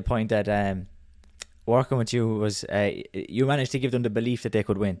kind of made the point that working with you was you managed to give them the belief that they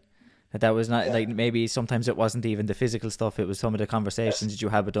could win. That was not like maybe sometimes it wasn't even the physical stuff. It was some of the conversations that you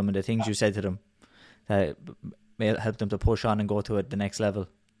had with them and the things you said to them that may help them to push on and go to it the next level.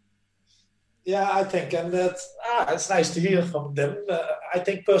 Yeah, I think, and it's nice to hear from them. I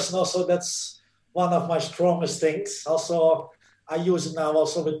think personally also that's one of my strongest things. Also, I use it now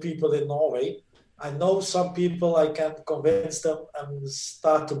also with people in Norway. I know some people, I can convince them and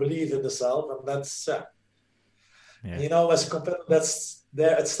start to believe in themselves, and that's Yeah. as a competitor, that's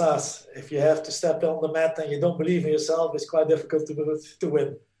there it starts. If you have to step on the mat and you don't believe in yourself, it's quite difficult to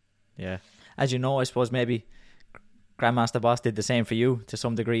win. Yeah. As you know, I suppose maybe Grandmaster Boss did the same for you to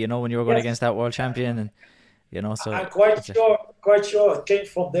some degree, when you were going Yes, against that world champion, and so I'm quite it's a, sure. Quite sure it came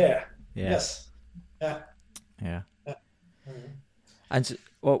from there. yeah, Yes. Yeah. yeah. Yeah. Mhm. And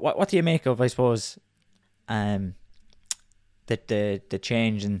what do you make of, I suppose, the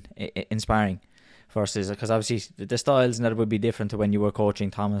change in sparring versus, because obviously the styles and that would be different to when you were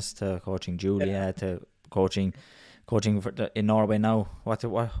coaching Thomas to coaching Julia to coaching in Norway now. What do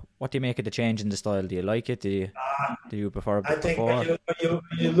you make of the change in the style? Do you like it? Do you prefer I it think when before?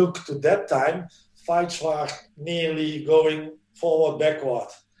 you look to that time, fights were nearly going forward, backward.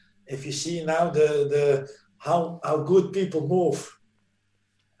 If you see now the how good people move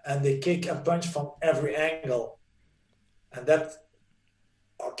and they kick and punch from every angle, and that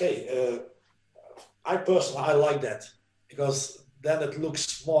I personally I like that because then it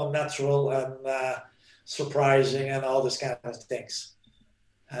looks more natural and surprising and all this kind of things.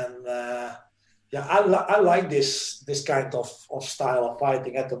 And I like this kind of style of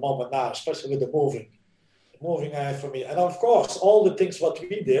fighting at the moment now, especially with the moving for me. And of course, all the things what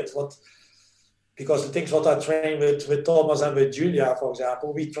we did, because the things what I train with Thomas and with Julia, for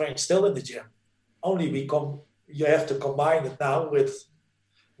example, we train still in the gym. Only you have to combine it now with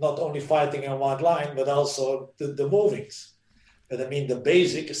not only fighting in one line, but also the movings. But I mean, the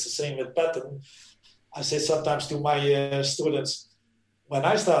basic is the same with pattern. I say sometimes to my students, when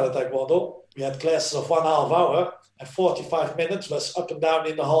I started Taekwondo, we had classes of 1.5 hours and 45 minutes was up and down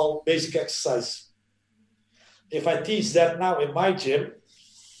in the whole basic exercise. If I teach that now in my gym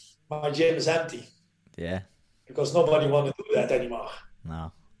is empty. Yeah. Because nobody wants to do that anymore.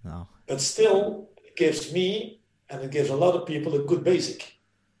 No. But still, it gives me and it gives a lot of people a good basic.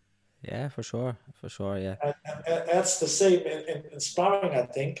 Yeah, for sure, yeah. And that's the same in sparring, I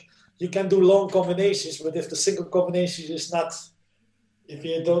think. You can do long combinations, but if the single combination is not, if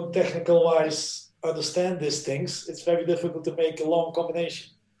you don't technical wise understand these things, it's very difficult to make a long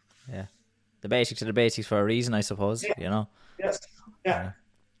combination. Yeah. The basics are the basics for a reason, I suppose, Yeah. Yes. Yeah.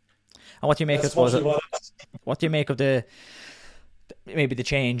 And what do you make, That's I suppose, what do you make of maybe the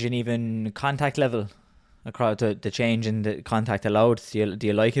change in even contact level across the change in the contact allowed? Do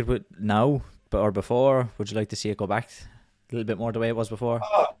you like it now or before? Would you like to see it go back a little bit more the way it was before?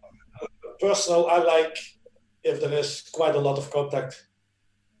 Personal, I like if there is quite a lot of contact.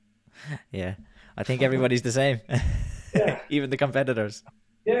 Yeah, I think everybody's the same. Yeah. Even the competitors.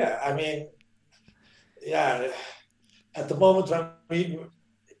 Yeah, I mean, yeah. At the moment when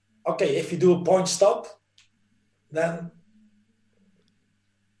if you do a point stop, then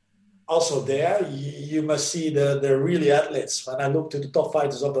also there you must see the really athletes. When I look to the top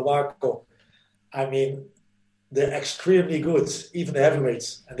fighters of the Warco, I mean, they're extremely good, even the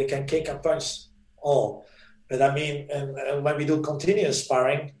heavyweights, and they can kick and punch all. But I mean, and when we do continuous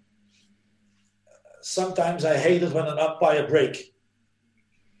sparring, sometimes I hate it when an umpire break.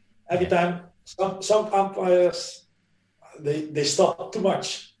 Every time some umpires they stop too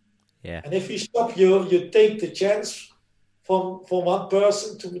much. Yeah. And if you stop, you take the chance from one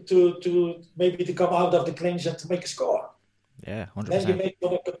person to maybe to come out of the clinch and to make a score. Yeah, 100%. Then you make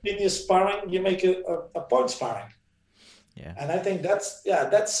on a continuous sparring, you make a point sparring. Yeah. And I think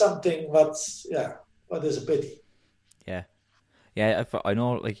that's something what is a pity. Yeah. Yeah, I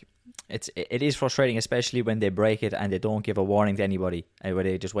know, like, it is frustrating, especially when they break it and they don't give a warning to anybody, and where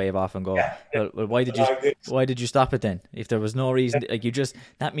they just wave off and go, well, why did you stop it then? If there was no reason, like,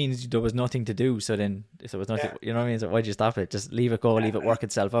 that means there was nothing to do. So then, if there was nothing, you know what I mean? So why'd you stop it? Just leave it go, leave it work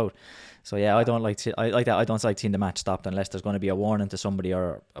itself out. So yeah, I don't like that. I don't like seeing the match stopped unless there's going to be a warning to somebody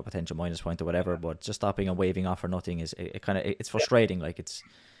or a potential minus point or whatever. But just stopping and waving off for nothing it's frustrating. Like,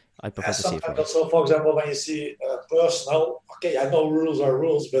 I prefer to see it. Also, for example, when you see personal, I know rules are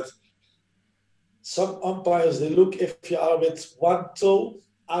rules, but some umpires, they look if you are with one toe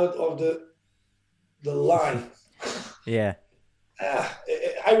out of the line. Yeah.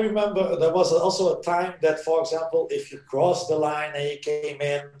 I remember there was also a time that, for example, if you crossed the line and you came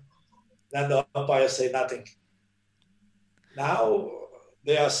in, then the umpires say nothing. Now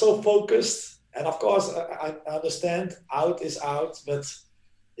they are so focused, and of course I understand out is out, but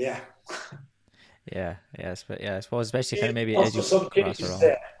yeah. Yeah, yes, but yeah, I suppose especially kind of maybe also as you some cross around.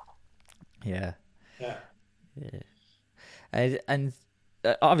 there. Yeah. Yeah. And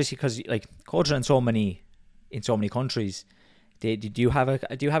obviously, because like coaching in so many countries, Do you have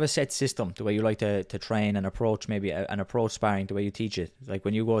a set system, the way you like to train and approach, maybe an approach sparring, the way you teach it? Like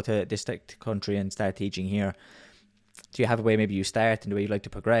when you go to this country and start teaching here, do you have a way maybe you start and the way you like to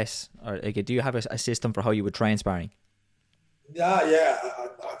progress, or like do you have a system for how you would train sparring? Yeah.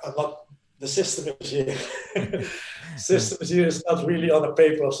 I'm not. The system is here. System is here is not really on the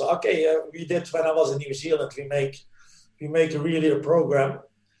paper. So we did when I was in New Zealand. We make really a program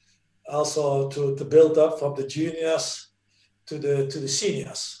also to build up from the juniors to the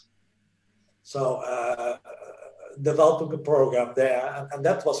seniors. So developing a program there, and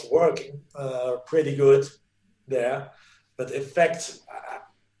that was working pretty good there. But in fact,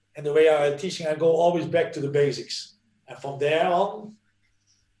 in the way I'm teaching, I go always back to the basics, and from there on,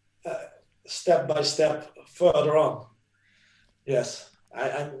 step by step, further on. Yes,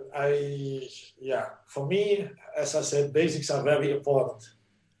 For me, as I said, basics are very important.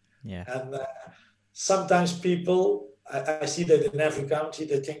 Yeah. And sometimes people, I see that in every country,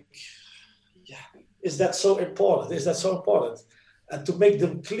 they think, is that so important? Is that so important? And to make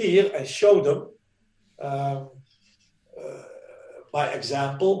them clear and show them by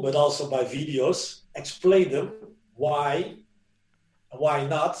example, but also by videos, explain them why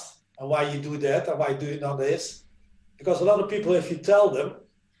not, and why you do that, and why do you not this. Because a lot of people, if you tell them,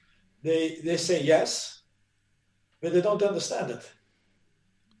 they say yes, but they don't understand it.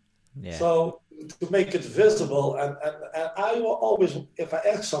 Yeah. So to make it visible, and I will always, if I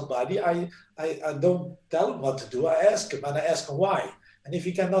ask somebody, I don't tell him what to do. I ask him, and I ask him why. And if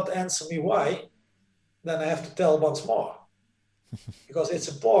he cannot answer me why, then I have to tell once more. Because it's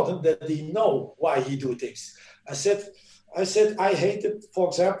important that he know why he do things. I said I hated, for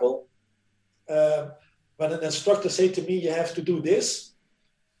example, when an instructor say to me, you have to do this,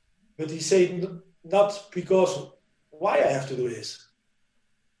 but he say not because why I have to do this.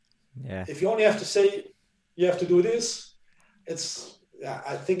 Yeah. If you only have to say you have to do this,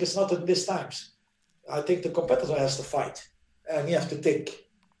 I think it's not in these times. I think the competitor has to fight, and he has to think.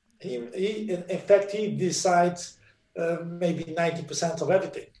 In fact, he decides maybe 90% of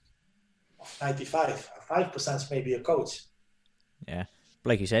everything, 95, 5% is maybe a coach. Yeah,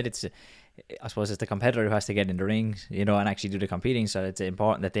 like you said, I suppose it's the competitor who has to get in the ring, and actually do the competing. So it's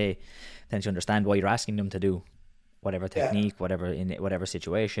important that they tend to understand why you're asking them to do whatever technique, whatever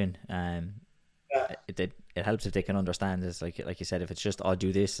situation. It helps if they can understand. It's like you said, if it's just I'll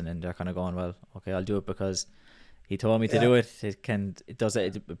do this, and then they're kind of going, well, okay, I'll do it because he told me to do it.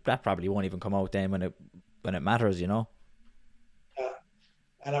 That probably won't even come out then when it matters, Yeah.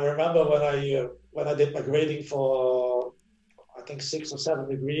 And I remember when I did my grading for I think 6 or 7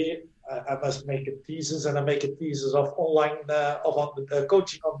 degree, I must make a thesis, and I make a thesis of online on the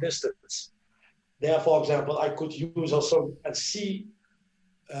coaching on distance. There, for example, I could use also and see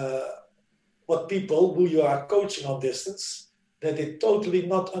what people who you are coaching on distance, that they totally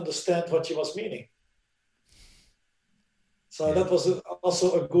not understand what you was meaning. So that was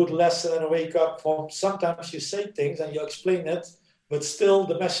also a good lesson and a wake up from sometimes you say things and you explain it, but still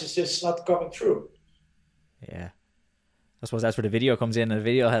the message is not coming through. Yeah. I suppose that's where the video comes in, and the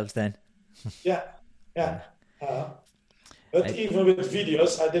video helps then. Yeah. But even with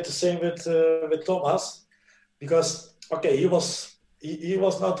videos, I did the same with Thomas, because he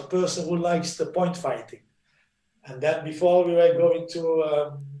was not the person who likes the point fighting. And then before we were going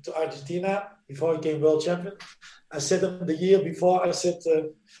to Argentina, before he became world champion, I said him the year before, I said,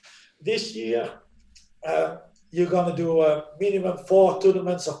 this year you're gonna do minimum 4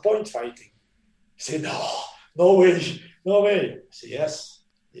 tournaments of point fighting. He said, no way. I said, yes,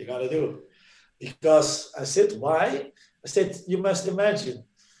 you're gonna do. Because I said, why? I said, you must imagine,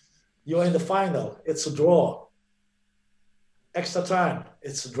 you're in the final, it's a draw. Extra time,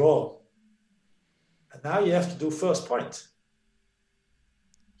 it's a draw. And now you have to do first point.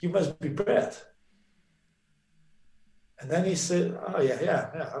 You must be prepared. And then he said,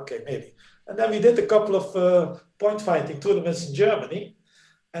 okay, maybe. And then we did a couple of point fighting tournaments in Germany,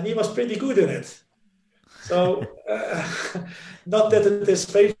 and he was pretty good in it. So, not that it is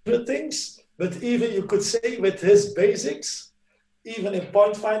favorite things, but even you could say with his basics, even in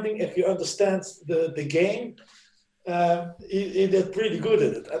point fighting, if you understand the game, he did pretty good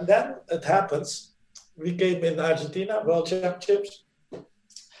at it. And then it happens, we came in Argentina, World Championships,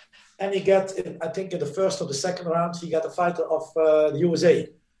 and he got, I think in the first or the second round, he got a fighter of the USA.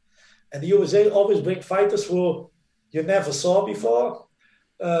 And the USA always bring fighters who you never saw before,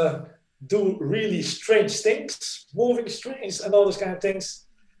 do really strange things, moving strange and all those kind of things.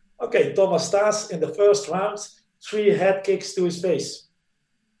 Okay, Thomas Stas in the first round, 3 head kicks to his face.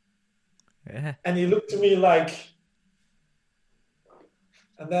 Yeah. And he looked to me like,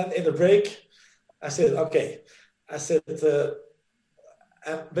 and then in the break, I said, okay. I said,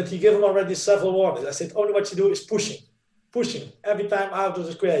 But he gave him already several warnings. I said, only what you do is pushing every time out of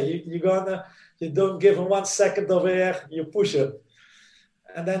the square. You don't give him 1 second of air. You push him,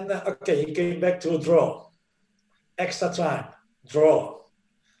 and then okay, he came back to a draw, extra time, draw,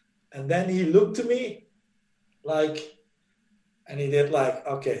 and then he looked to me like, and he did like,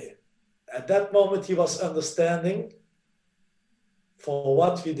 okay. At that moment, he was understanding for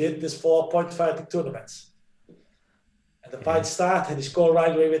what we did this 4-point fighting tournaments. And the fight started, and he scored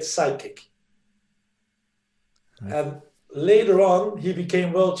right away with a side kick. And later on, he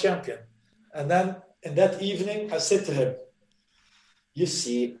became world champion. And then in that evening, I said to him, you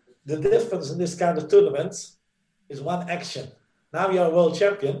see, the difference in this kind of tournaments is one action. Now you are world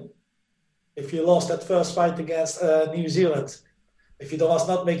champion. If you lost that first fight against New Zealand, if you was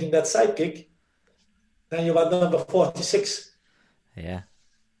not making that side kick, then you were number 46. Yeah.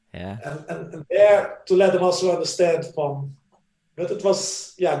 And there to let him also understand but it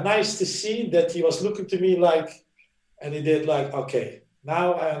was nice to see that he was looking to me like, and he did like, okay,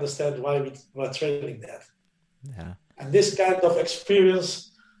 now I understand why we were training that. Yeah. And this kind of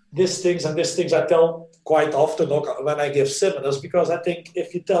experience, these things I tell quite often when I give seminars, because I think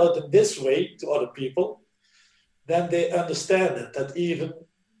if you tell it in this way to other people, then they understand it, that even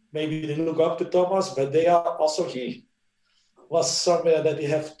maybe they look up to Thomas, but they are also he was somewhere that he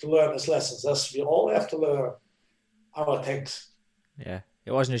have to learn his lessons, as we all have to learn our things. Yeah.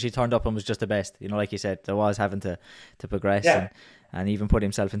 It wasn't as he turned up and was just the best. Like you said, there was having to progress and even put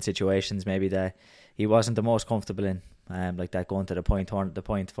himself in situations maybe that he wasn't the most comfortable in, like that going to the point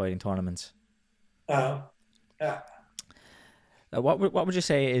fighting tournaments. What would you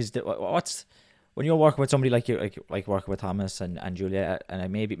say is what's when you're working with somebody like you, like working with Thomas and Julia,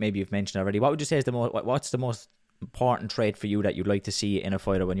 and maybe you've mentioned already, what would you say is what's the most important trait for you that you'd like to see in a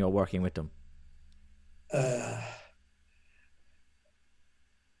fighter when you're working with them?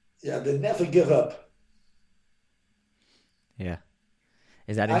 They never give up. Yeah.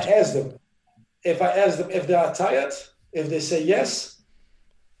 Is that I ask them. If I ask them if they are tired, if they say yes,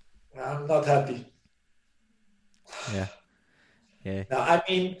 I'm not happy. Yeah. Now, I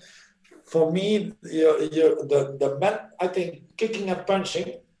mean, for me, I think kicking and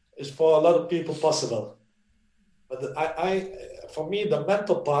punching is for a lot of people possible. But for me, the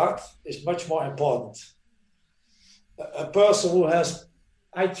mental part is much more important. A person who has,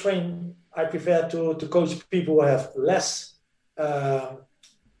 I prefer to coach people who have less, how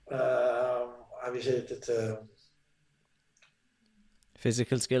do you say it?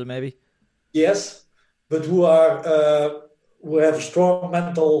 Physical skill, maybe? Yes, but who have a strong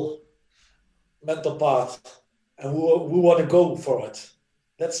mental part and who want to go for it.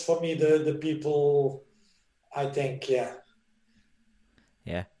 That's for me the people, I think,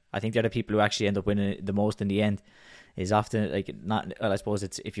 Yeah, I think they're the people who actually end up winning the most in the end. Is often like not. Well, I suppose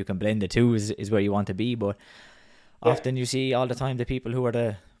it's if you can blend the two is where you want to be. But often you see all the time the people who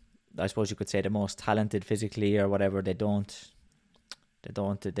are I suppose you could say the most talented physically or whatever. They don't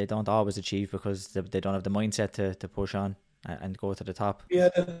always achieve because they don't have the mindset to push on and go to the top. Yeah,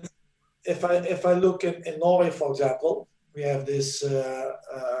 if I look in Norway, for example, we have this.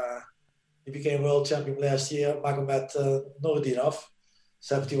 He became world champion last year, Magomed Nordinov,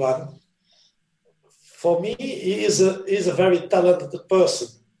 71. For me, he is a very talented person,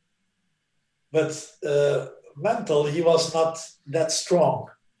 but mentally he was not that strong.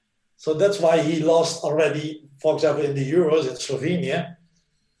 So that's why he lost already, for example, in the Euros in Slovenia.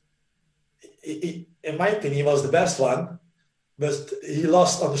 In my opinion, he was the best one, but he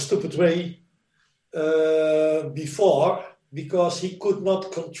lost on a stupid way before because he could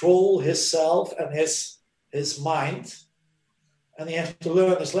not control himself and his mind. And he had to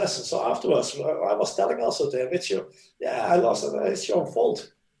learn his lesson. So afterwards, I was telling also to him, I lost, it's your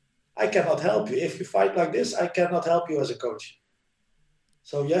fault. I cannot help you. If you fight like this, I cannot help you as a coach.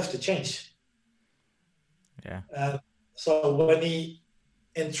 So you have to change. Yeah. And so when he,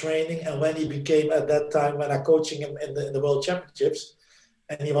 in training, and when he became at that time, when I coaching him in the World Championships,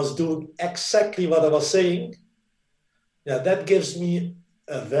 and he was doing exactly what I was saying, that gives me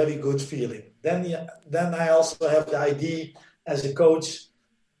a very good feeling. Then I also have the idea, as a coach,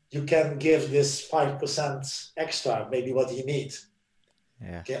 you can give this 5% extra, maybe what he needs.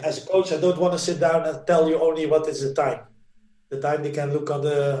 Yeah. Okay. As a coach, I don't want to sit down and tell you only what is the time they can look on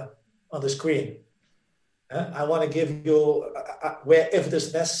the screen. I want to give you, where if it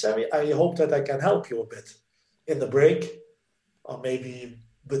is necessary, I hope that I can help you a bit in the break or maybe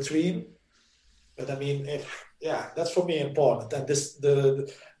between. But I mean, that's for me important. And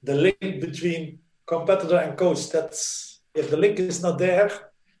the link between competitor and coach, that's, if the link is not there,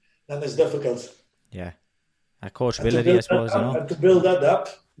 then it's difficult. Yeah. coachability, I suppose, and to build that up,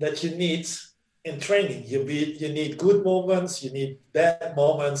 that you need in training. You need good moments, you need bad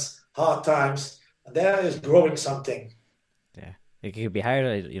moments, hard times, and there is growing something. Yeah, it could be hard,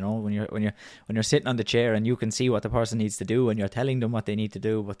 when you're sitting on the chair and you can see what the person needs to do and you're telling them what they need to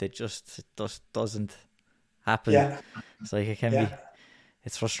do, but it just doesn't happen. Yeah. It's like it can be.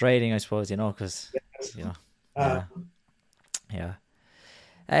 It's frustrating, I suppose, because yeah.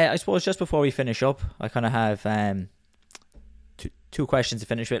 I suppose just before we finish up, I kind of have two questions to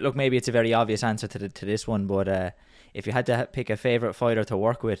finish with. Look, maybe it's a very obvious answer to this one, but if you had to pick a favorite fighter to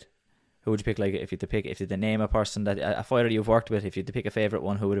work with, who would you pick? Like, if you had to name a person a fighter you've worked with, if you had to pick a favorite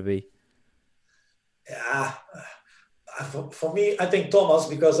one, who would it be? Yeah, for me, I think Thomas,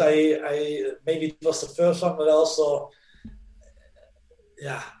 because I maybe it was the first one, but also,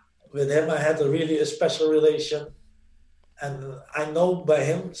 with him I had a special relation, and I know by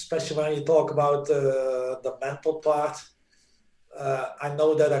him, especially when you talk about the mental part, I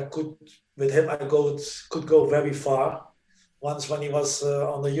know that I could go very far. Once when he was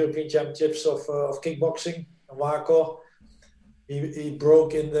on the European Championships of kickboxing in Waco, he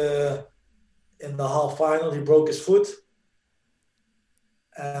broke in the half final. He broke his foot,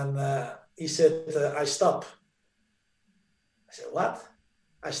 and he said, "I stop." I said, "What?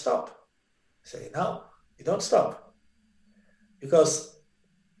 I stop?" I say, "No, you don't stop," because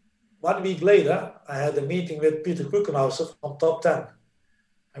 1 week later I had a meeting with Peter Krukenhauser from Top 10,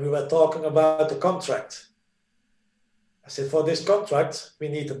 and we were talking about the contract. I said, for this contract, we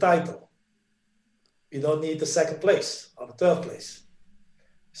need the title. We don't need the second place or the third place.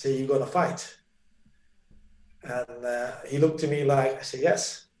 I said, you're going to fight. And he looked at me like, I said,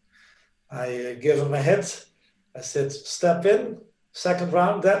 yes. I gave him a hit. I said, step in, second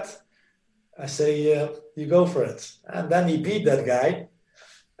round, that. I say, you go for it. And then he beat that guy.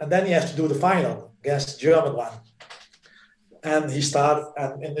 And then he has to do the final against the German one. And he started,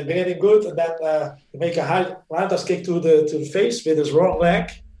 and in the beginning good, and then he make a high roundhouse kick to the face with his wrong leg.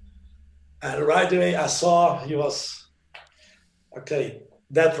 And right away I saw he was, okay,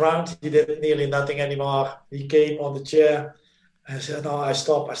 that round he did nearly nothing anymore. He came on the chair and I said, no, I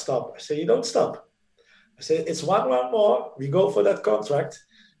stop. I said, you don't stop. I said, it's one round more. We go for that contract.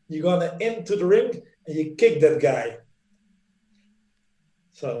 You're going to into the ring and you kick that guy.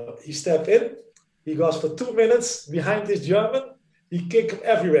 So he stepped in. He goes for 2 minutes behind this German. He kicked him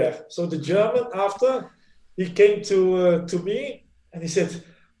everywhere. So the German, after, he came to me and he said,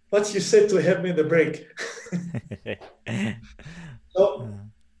 what you said to him in the break? So,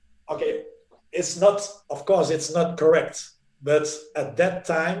 okay, it's not, of course, it's not correct. But at that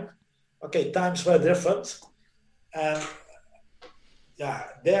time, okay, times were different. And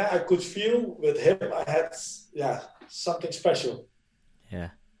there I could feel with him, I had, something special.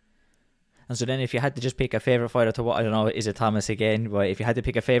 Yeah. And so then if you had to just pick a favourite fighter to watch, I don't know, is it Thomas again? But if you had to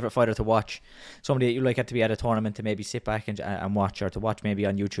pick a favourite fighter to watch, somebody that you like had to be at a tournament to maybe sit back and watch, or to watch maybe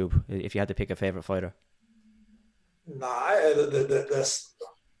on YouTube, if you had to pick a favourite fighter?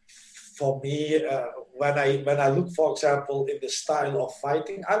 For me, when I look, for example, in the style of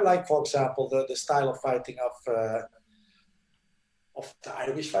fighting, I like, for example, the style of fighting of the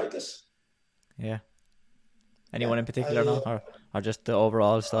Irish fighters. Yeah. Anyone in particular, or just the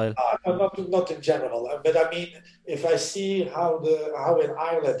overall style? Not in general, but I mean, if I see how in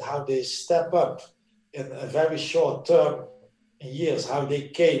Ireland how they step up in a very short term in years, how they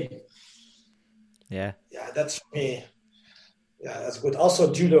came. Yeah, that's for me. Yeah, that's good.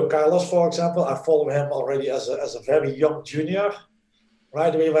 Also, Judo Carlos, for example, I follow him already as a very young junior.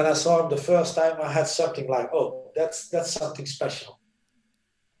 Right away, when I saw him the first time, I had something like, oh, that's something special.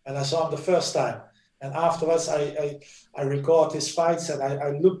 And I saw him the first time. And afterwards, I record his fights and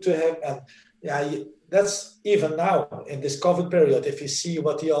I look to him. And that's even now in this COVID period, if you see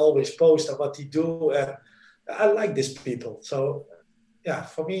what he always posts and what he do, and I like these people. So,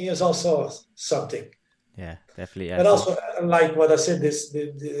 for me, it's also something. Yeah, definitely. Yeah. But also, like what I said,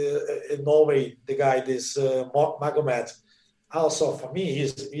 in Norway, the guy, this Magomed, also for me,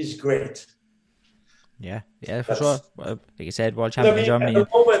 he's great. Yeah, for sure. Like you said, world champion in Germany. At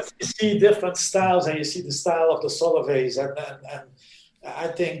the moment, you see different styles, and you see the style of the Soloveys, and I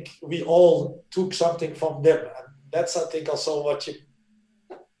think we all took something from them, and that's, I think, also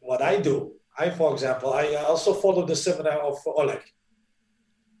what I do. For example, I also follow the seminar of Oleg,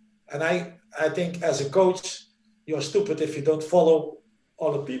 and I think as a coach, you're stupid if you don't follow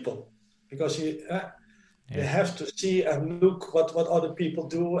all the people, because you have to see and look what other people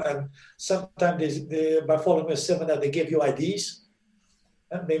do, and sometimes they by following a seminar they give you ideas,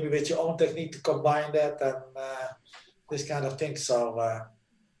 and maybe with your own technique to combine that and this kind of thing. So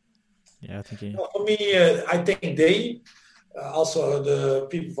Yeah, I think For me, I think they also the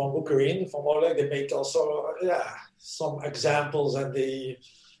people from Ukraine, from Oleg, they make also some examples and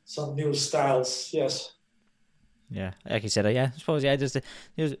some new styles. Yes. yeah, like you said, I suppose just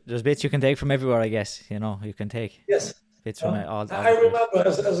there's bits you can take from everywhere. I guess you can take Yes. bits from all I the players.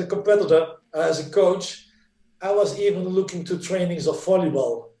 remember as a competitor, as a coach, I was even looking to trainings of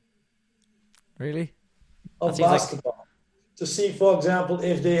volleyball, Really, that of seems like basketball, to see, for example,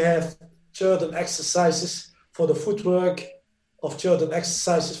 if they have certain exercises for the footwork, of certain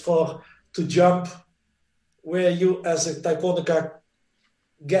exercises for to jump, where you as a taekwondo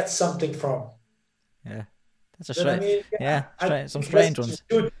get something from. yeah, that's a Then I strange, mean, yeah, I think some that's strange ones.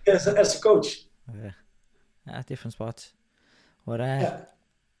 good as a coach. Yeah, different spots. But Yeah,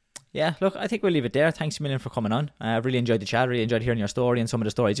 yeah, look, I think we'll leave it there. Thanks a million for coming on. I've really enjoyed the chat. Really enjoyed hearing your story and some of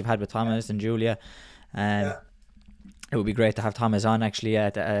the stories you've had with Thomas and Julia. yeah, It would be great to have Thomas on actually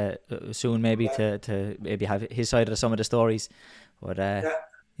soon, maybe to maybe have his side of some of the stories. But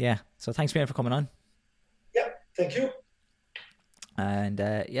yeah, so thanks a million for coming on. yeah. Thank you. And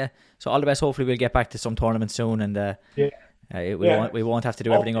so all the best. Hopefully we'll get back to some tournaments soon, and we won't have to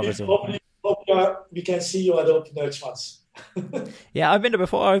do everything over Zoom. Hopefully, we can see you at the open next months. Yeah, I've been there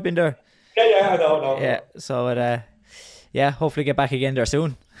before. I've been there. Yeah, I know. Yeah, so hopefully get back again there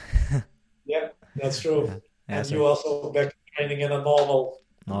soon. Yeah, that's true. Yeah, and so you also back training in a normal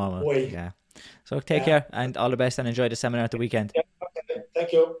way. Yeah. So take care and all the best, and enjoy the seminar at the weekend. Yeah, okay.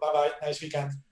 Thank you. Bye bye. Nice weekend.